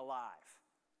me alive.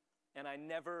 And I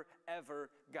never,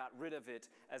 ever got rid of it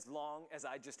as long as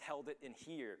I just held it in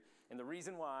here. And the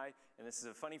reason why, and this is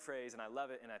a funny phrase, and I love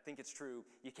it, and I think it's true,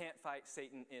 you can't fight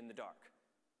Satan in the dark.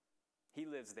 He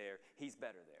lives there. He's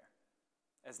better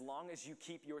there. As long as you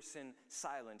keep your sin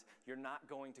silent, you're not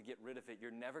going to get rid of it.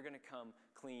 You're never going to come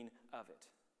clean of it.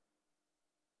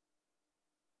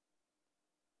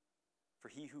 For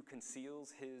he who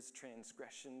conceals his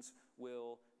transgressions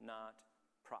will not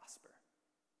prosper.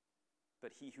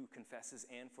 But he who confesses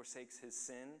and forsakes his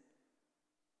sin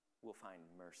will find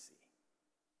mercy.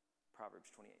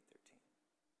 Proverbs 28:13.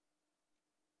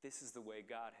 This is the way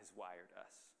God has wired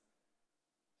us.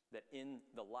 That in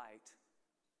the light,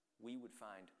 we would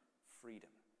find freedom.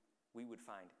 We would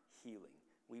find healing.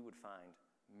 We would find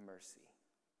mercy.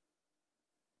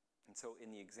 And so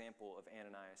in the example of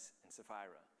Ananias and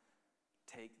Sapphira,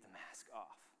 take the mask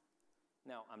off.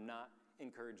 Now, I'm not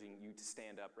encouraging you to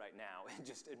stand up right now and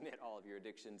just admit all of your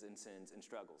addictions and sins and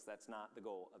struggles. That's not the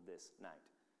goal of this night.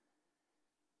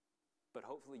 But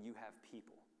hopefully you have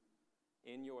people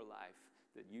in your life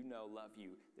that you know love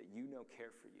you, that you know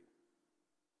care for you,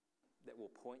 that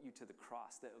will point you to the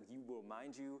cross, that will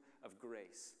remind you of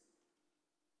grace.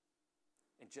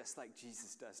 And just like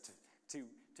Jesus does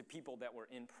to people that were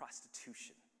in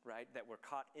prostitution, right, that were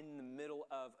caught in the middle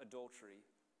of adultery,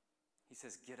 he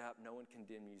says, get up, no one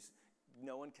condemns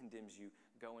you,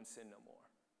 go and sin no more.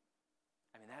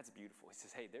 I mean, that's beautiful. He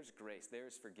says, hey, there's grace,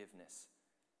 there's forgiveness.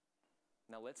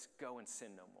 Now let's go and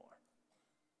sin no more.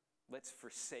 Let's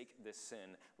forsake this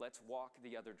sin. Let's walk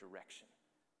the other direction.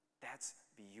 That's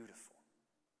beautiful.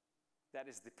 That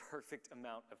is the perfect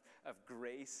amount of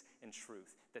grace and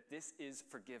truth. That this is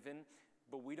forgiven,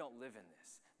 but we don't live in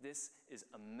this. This is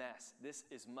a mess. This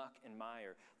is muck and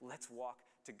mire. Let's walk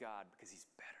to God because he's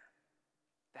better.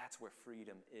 That's where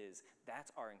freedom is.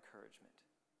 That's our encouragement.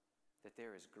 That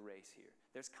there is grace here.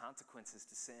 There's consequences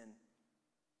to sin.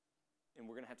 And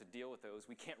we're going to have to deal with those.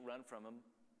 We can't run from them.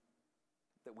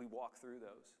 That we walk through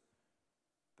those.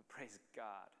 But praise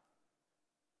God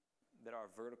that our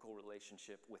vertical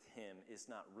relationship with him is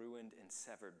not ruined and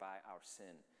severed by our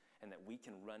sin. And that we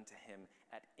can run to him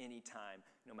at any time,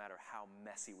 no matter how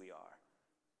messy we are.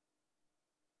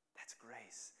 That's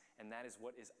grace. And that is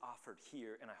what is offered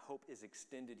here, and I hope is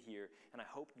extended here, and I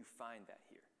hope you find that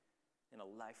here. In a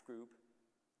life group,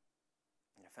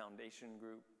 in a foundation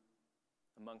group,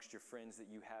 amongst your friends that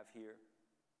you have here.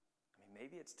 I mean,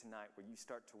 maybe it's tonight where you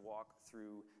start to walk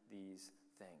through these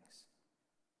things.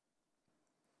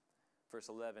 Verse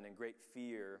 11, and great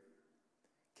fear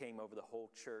came over the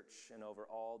whole church and over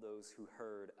all those who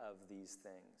heard of these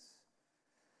things.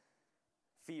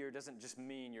 Fear doesn't just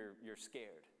mean you're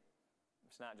scared.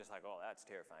 It's not just like, oh, that's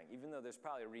terrifying. Even though there's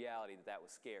probably a reality that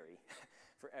was scary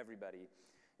for everybody,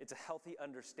 it's a healthy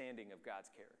understanding of God's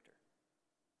character.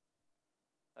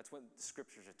 That's what the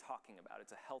scriptures are talking about.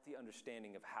 It's a healthy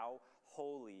understanding of how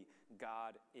holy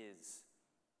God is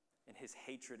and his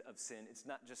hatred of sin. It's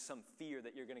not just some fear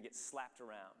that you're going to get slapped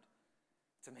around.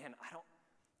 It's a, man,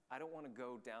 I don't want to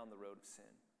go down the road of sin.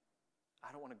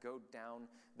 I don't want to go down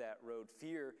that road.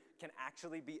 Fear can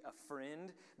actually be a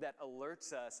friend that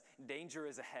alerts us danger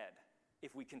is ahead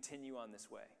if we continue on this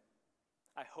way.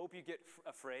 I hope you get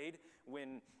afraid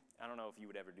when, I don't know if you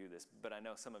would ever do this, but I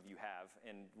know some of you have,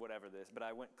 and whatever this, but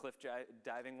I went cliff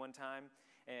diving one time,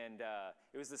 and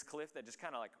it was this cliff that just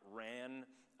kind of like ran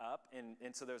up,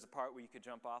 and so there was a part where you could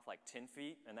jump off like 10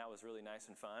 feet, and that was really nice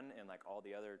and fun, and like all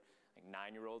the other like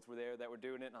 9-year-olds were there that were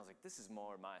doing it, and I was like, this is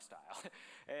more my style.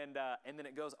 And then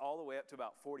it goes all the way up to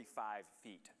about 45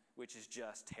 feet, which is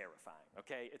just terrifying,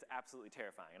 okay? It's absolutely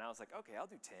terrifying. And I was like, okay, I'll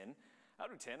do 10,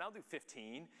 I'll do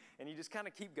 15. And you just kind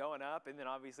of keep going up, and then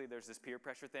obviously there's this peer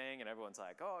pressure thing, and everyone's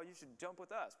like, oh, you should jump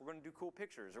with us. We're going to do cool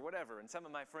pictures or whatever. And some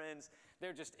of my friends,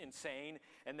 they're just insane,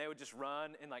 and they would just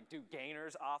run and like do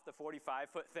gainers off the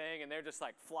 45-foot thing, and they're just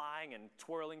like flying and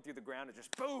twirling through the ground and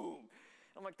just boom.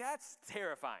 I'm like, that's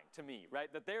terrifying to me,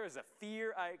 right? That there is a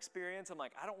fear I experience. I'm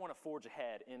like, I don't want to forge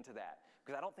ahead into that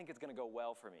because I don't think it's going to go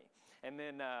well for me. And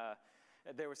then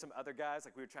there were some other guys,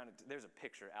 like we were trying to, there's a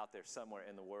picture out there somewhere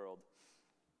in the world.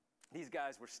 These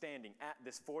guys were standing at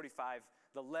this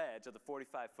the ledge of the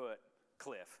 45-foot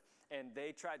cliff. And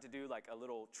they tried to do like a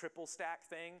little triple stack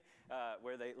thing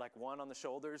where they like one on the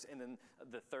shoulders and then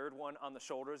the third one on the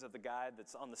shoulders of the guy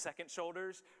that's on the second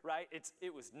shoulders, right?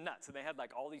 It was nuts. And they had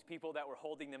like all these people that were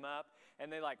holding them up,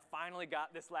 and they like finally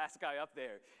got this last guy up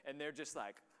there, and they're just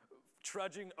like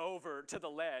trudging over to the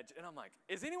ledge. And I'm like,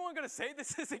 is anyone going to say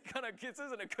this isn't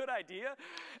a good idea?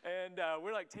 And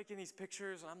we're like taking these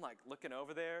pictures, and I'm like looking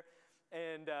over there.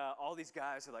 And all these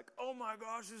guys are like, oh my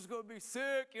gosh, this is going to be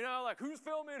sick. You know, like, who's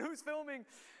filming?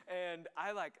 And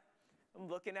I'm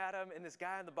looking at him, and this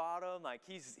guy in the bottom, like,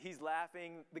 he's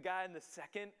laughing. The guy in the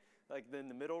second, like, in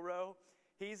the middle row,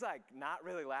 he's, like, not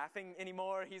really laughing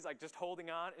anymore. He's, like, just holding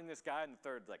on. And this guy in the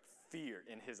third, like, fear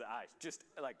in his eyes. Just,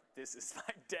 like, this is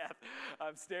my death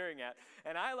I'm staring at.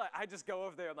 And I just go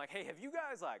over there. I'm like, hey, have you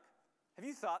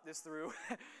thought this through?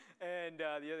 And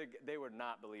they were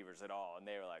not believers at all, and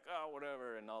they were like, oh,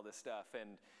 whatever, and all this stuff.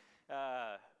 And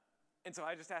so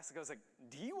I just asked, I was like,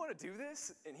 do you want to do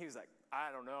this? And he was like,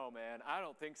 I don't know, man, I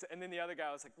don't think so. And then the other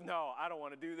guy was like, no, I don't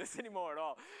want to do this anymore at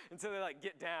all. And so they like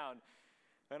get down,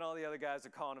 and all the other guys are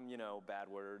calling him, bad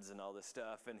words and all this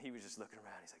stuff. And he was just looking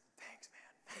around. He's like, thanks,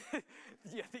 man.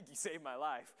 Yeah, I think you saved my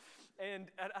life.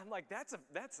 And I'm like, I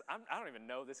don't even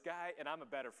know this guy, and I'm a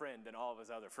better friend than all of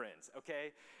his other friends,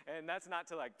 okay? And that's not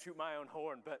to like toot my own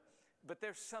horn, but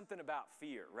there's something about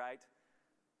fear, right?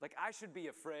 Like, I should be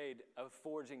afraid of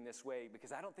forging this way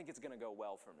because I don't think it's going to go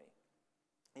well for me.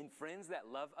 And friends that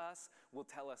love us will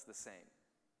tell us the same.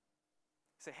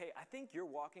 Say, hey, I think you're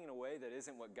walking in a way that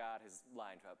isn't what God has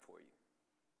lined up for you.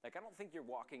 Like, I don't think you're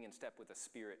walking in step with the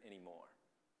Spirit anymore.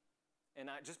 And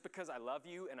just because I love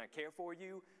you and I care for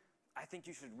you, I think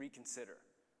you should reconsider,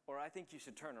 or I think you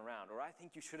should turn around, or I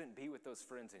think you shouldn't be with those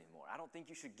friends anymore. I don't think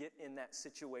you should get in that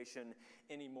situation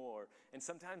anymore. And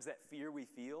sometimes that fear we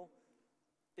feel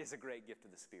is a great gift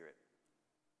of the Spirit.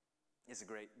 It's a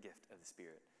great gift of the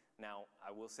Spirit. Now,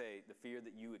 I will say the fear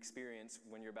that you experience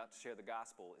when you're about to share the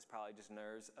gospel is probably just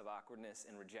nerves of awkwardness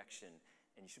and rejection,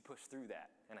 and you should push through that.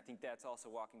 And I think that's also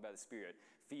walking by the Spirit.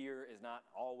 Fear is not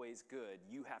always good.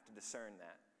 You have to discern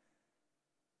that.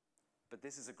 But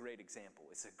this is a great example.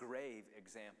 It's a grave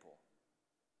example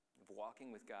of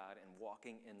walking with God and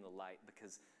walking in the light,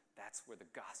 because that's where the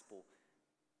gospel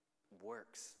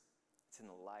works. It's in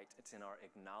the light. It's in our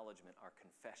acknowledgement, our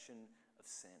confession of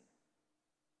sin.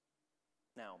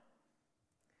 Now,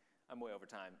 I'm way over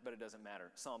time, but it doesn't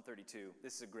matter. Psalm 32,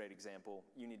 this is a great example.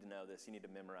 You need to know this. You need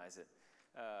to memorize it.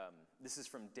 This is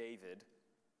from David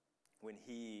when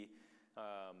he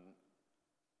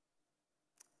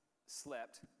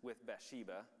slept with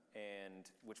Bathsheba,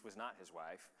 which was not his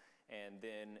wife, and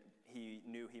then he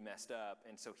knew he messed up,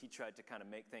 and so he tried to kind of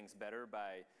make things better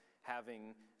by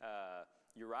having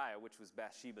Uriah, which was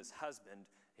Bathsheba's husband.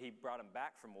 He brought him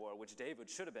back from war, which David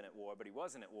should have been at war, but he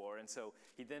wasn't at war, and so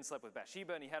he then slept with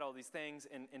Bathsheba, and he had all these things,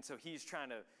 and so he's trying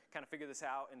to kind of figure this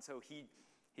out, and so he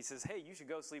says, hey, you should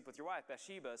go sleep with your wife,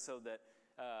 Bathsheba, so that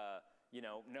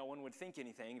no one would think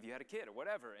anything if you had a kid or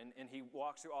whatever. And he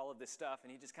walks through all of this stuff,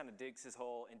 and he just kind of digs his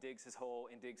hole and digs his hole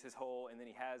and digs his hole, and then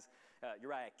he has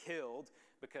Uriah killed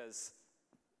because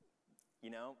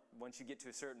once you get to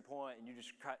a certain point and you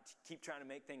just keep trying to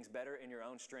make things better in your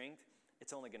own strength,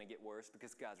 it's only going to get worse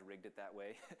because God's rigged it that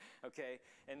way, okay?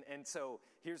 And so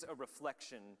here's a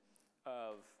reflection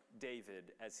of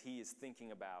David as he is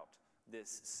thinking about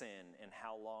this sin and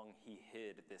how long he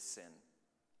hid this sin.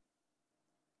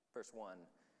 Verse 1,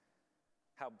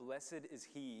 how blessed is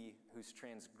he whose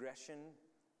transgression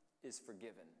is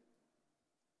forgiven,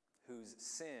 whose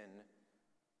sin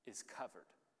is covered.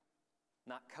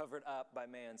 Not covered up by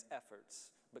man's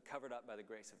efforts, but covered up by the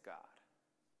grace of God.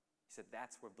 He said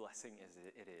that's where blessing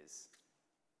is.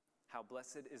 How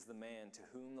blessed is the man to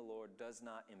whom the Lord does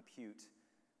not impute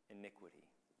iniquity,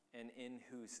 and in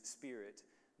whose spirit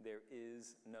there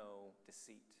is no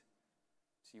deceit.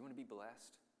 So you want to be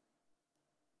blessed?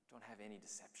 Don't have any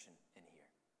deception in here.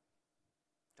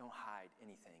 Don't hide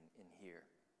anything in here.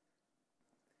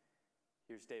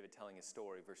 Here's David telling his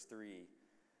story, verse 3.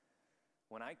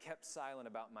 When I kept silent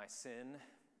about my sin,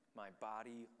 my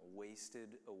body wasted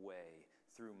away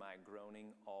through my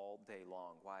groaning all day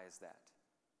long. Why is that?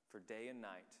 For day and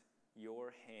night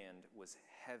your hand was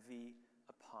heavy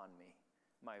upon me.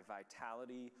 My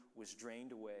vitality was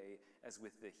drained away as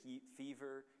with the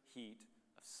fever heat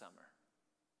of summer.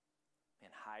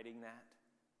 And hiding that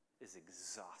is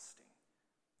exhausting.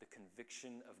 The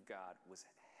conviction of God was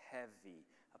heavy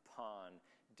upon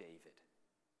David.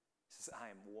 He says, I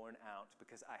am worn out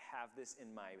because I have this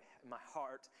in my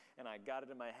heart and I got it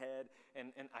in my head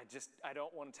and I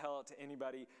don't want to tell it to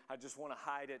anybody. I just want to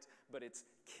hide it, but it's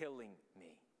killing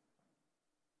me.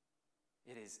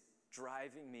 It is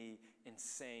driving me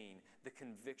insane. The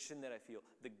conviction that I feel,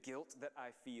 the guilt that I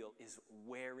feel is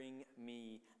wearing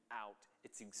me out.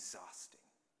 It's exhausting.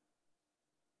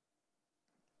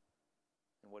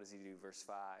 And what does he do? Verse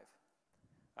 5.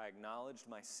 I acknowledged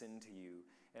my sin to you,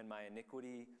 and my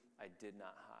iniquity I did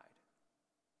not hide.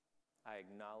 I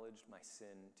acknowledged my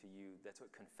sin to you. That's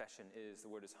what confession is. The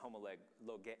word is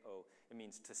homologeo. It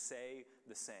means to say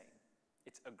the same.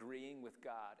 It's agreeing with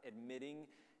God, admitting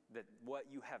that what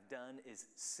you have done is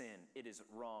sin. It is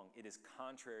wrong. It is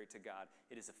contrary to God.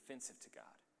 It is offensive to God.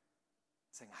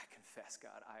 Saying, I confess,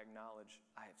 God, I acknowledge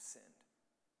I have sinned.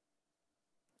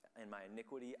 And my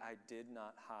iniquity I did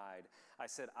not hide. I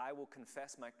said, I will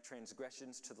confess my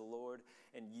transgressions to the Lord,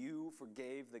 and you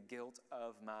forgave the guilt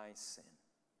of my sin.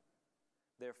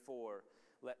 Therefore,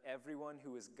 let everyone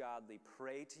who is godly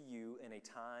pray to you in a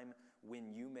time when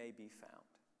you may be found.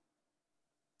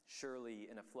 Surely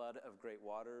in a flood of great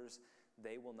waters,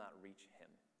 they will not reach him.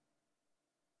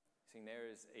 See, there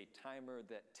is a timer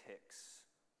that ticks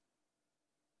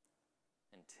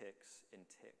and ticks and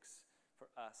ticks for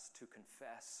us to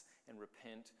confess and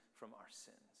repent from our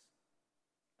sins.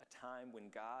 A time when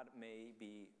God may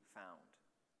be found.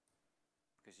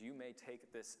 Because you may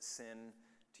take this sin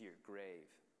to your grave,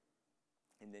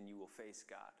 and then you will face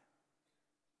God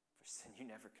for sin you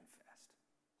never confessed.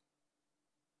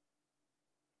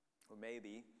 Or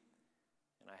maybe,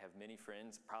 and I have many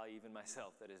friends, probably even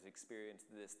myself, that has experienced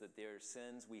this, that there are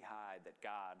sins we hide that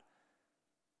God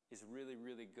is really,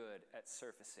 really good at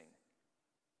surfacing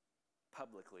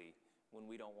publicly when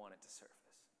we don't want it to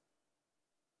surface.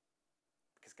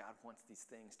 Because God wants these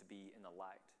things to be in the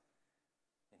light.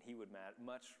 And he would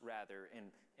much rather,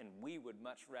 and we would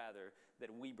much rather that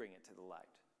we bring it to the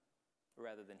light,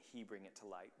 rather than he bring it to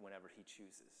light whenever he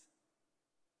chooses.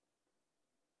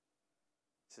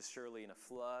 It says, surely in a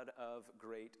flood of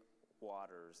great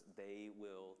waters, they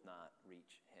will not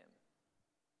reach him.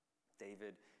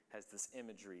 David has this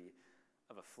imagery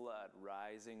of a flood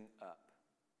rising up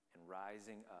and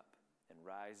rising up and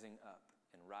rising up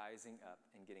and rising up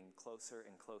and getting closer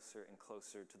and closer and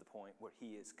closer to the point where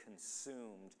he is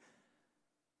consumed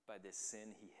by this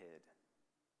sin he hid.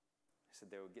 He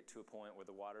said there would get to a point where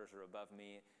the waters are above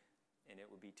me and it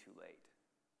would be too late.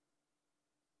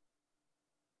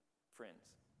 Friends,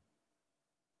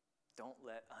 don't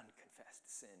let unconfessed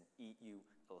sin eat you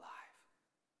alive.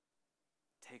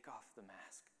 Take off the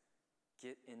mask.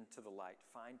 Get into the light.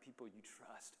 Find people you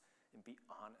trust and be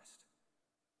honest.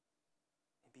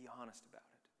 And be honest about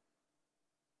it.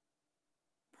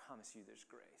 I promise you there's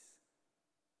grace.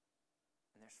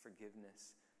 And there's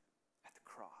forgiveness at the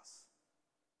cross.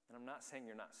 And I'm not saying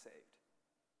you're not saved.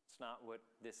 It's not what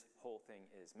this whole thing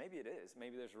is. Maybe it is.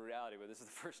 Maybe there's a reality where this is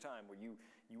the first time where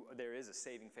there is a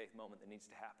saving faith moment that needs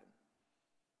to happen.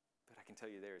 But I can tell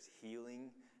you there is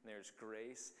healing, and there's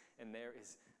grace, and there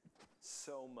is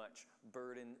so much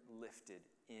burden lifted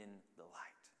in the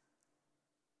light.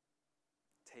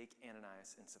 Take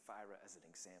Ananias and Sapphira as an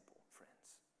example,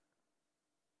 friends.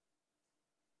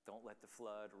 Don't let the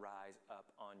flood rise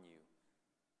up on you.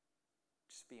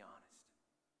 Just be honest.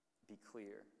 Be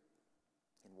clear.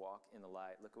 and walk in the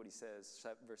light. Look what he says,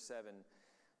 verse 7,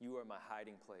 you are my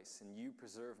hiding place, and you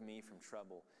preserve me from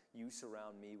trouble. You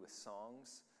surround me with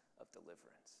songs of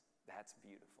deliverance. That's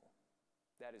beautiful.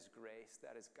 That is grace.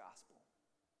 That is gospel.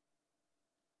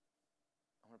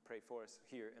 I want to pray for us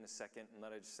here in a second, and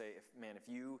let I just say, if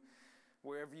you,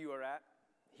 wherever you are at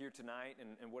here tonight,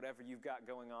 and whatever you've got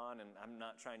going on, and I'm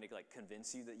not trying to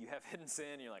convince you that you have hidden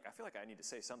sin, you're like, I feel like I need to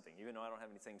say something, even though I don't have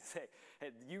anything to say.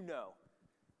 You know,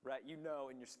 right? You know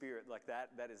in your spirit,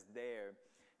 that is there.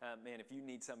 Man, if you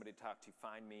need somebody to talk to,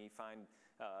 find me, find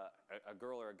a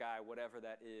girl or a guy, whatever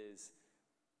that is,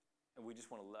 and we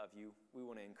just want to love you. We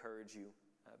want to encourage you,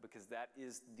 because that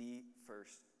is the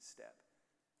first step.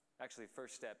 Actually, the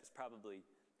first step is probably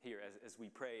here as we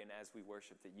pray and as we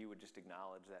worship, that you would just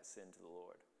acknowledge that sin to the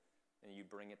Lord. And you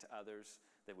bring it to others,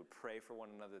 that would pray for one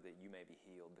another that you may be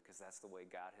healed, because that's the way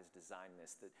God has designed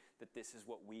this, that this is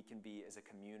what we can be as a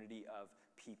community of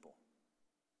people.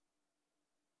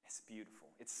 It's beautiful.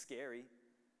 It's scary,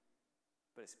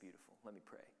 but it's beautiful. Let me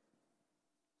pray.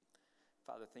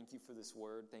 Father, thank you for this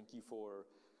word. Thank you for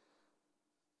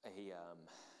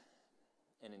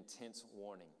an intense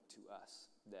warning to us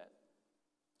that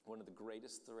one of the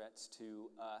greatest threats to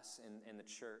us and the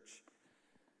church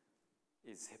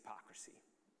is hypocrisy.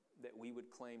 That we would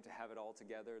claim to have it all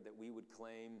together, that we would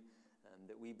claim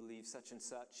that we believe such and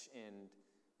such,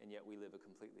 and yet we live a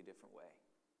completely different way.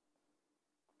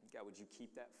 God, would you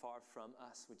keep that far from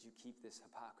us? Would you keep this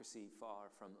hypocrisy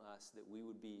far from us, that we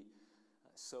would be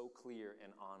so clear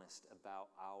and honest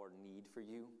about our need for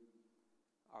you,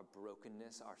 our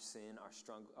brokenness, our sin, our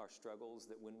struggles,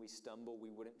 that when we stumble,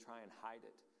 we wouldn't try and hide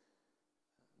it,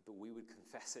 but we would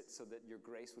confess it so that your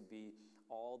grace would be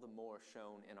all the more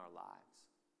shown in our lives.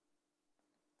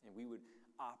 And we would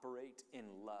operate in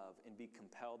love and be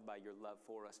compelled by your love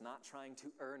for us, not trying to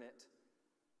earn it,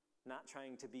 not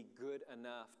trying to be good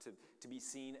enough to be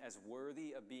seen as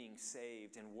worthy of being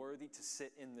saved and worthy to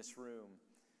sit in this room,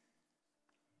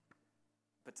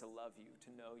 but to love you,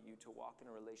 to know you, to walk in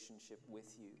a relationship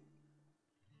with you.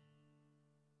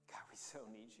 God, we so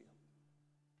need you.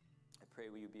 I pray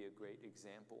will you be a great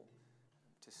example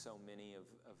to so many of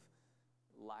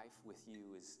life with you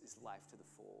is life to the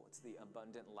full. It's the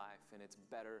abundant life, and it's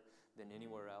better than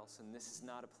anywhere else. And this is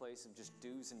not a place of just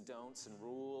do's and don'ts and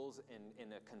rules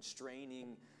and a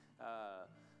constraining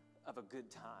of a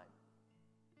good time.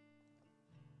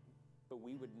 But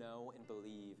we would know and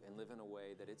believe and live in a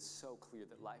way that it's so clear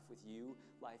that life with you,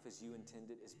 life as you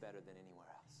intended, is better than anywhere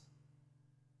else.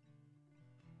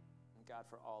 And God,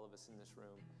 for all of us in this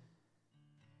room,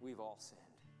 we've all sinned.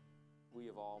 We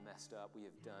have all messed up. We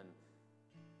have done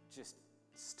just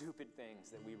stupid things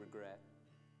that we regret.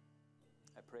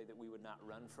 I pray that we would not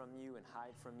run from you and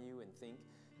hide from you and think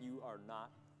you are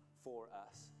not for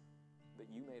us, but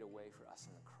you made a way for us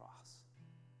on the cross,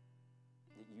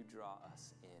 that you draw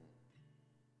us in.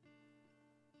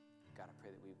 God, I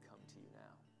pray that we would come to you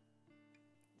now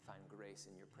and find grace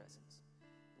in your presence.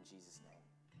 In Jesus' name,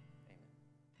 amen.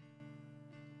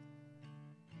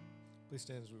 Please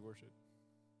stand as we worship.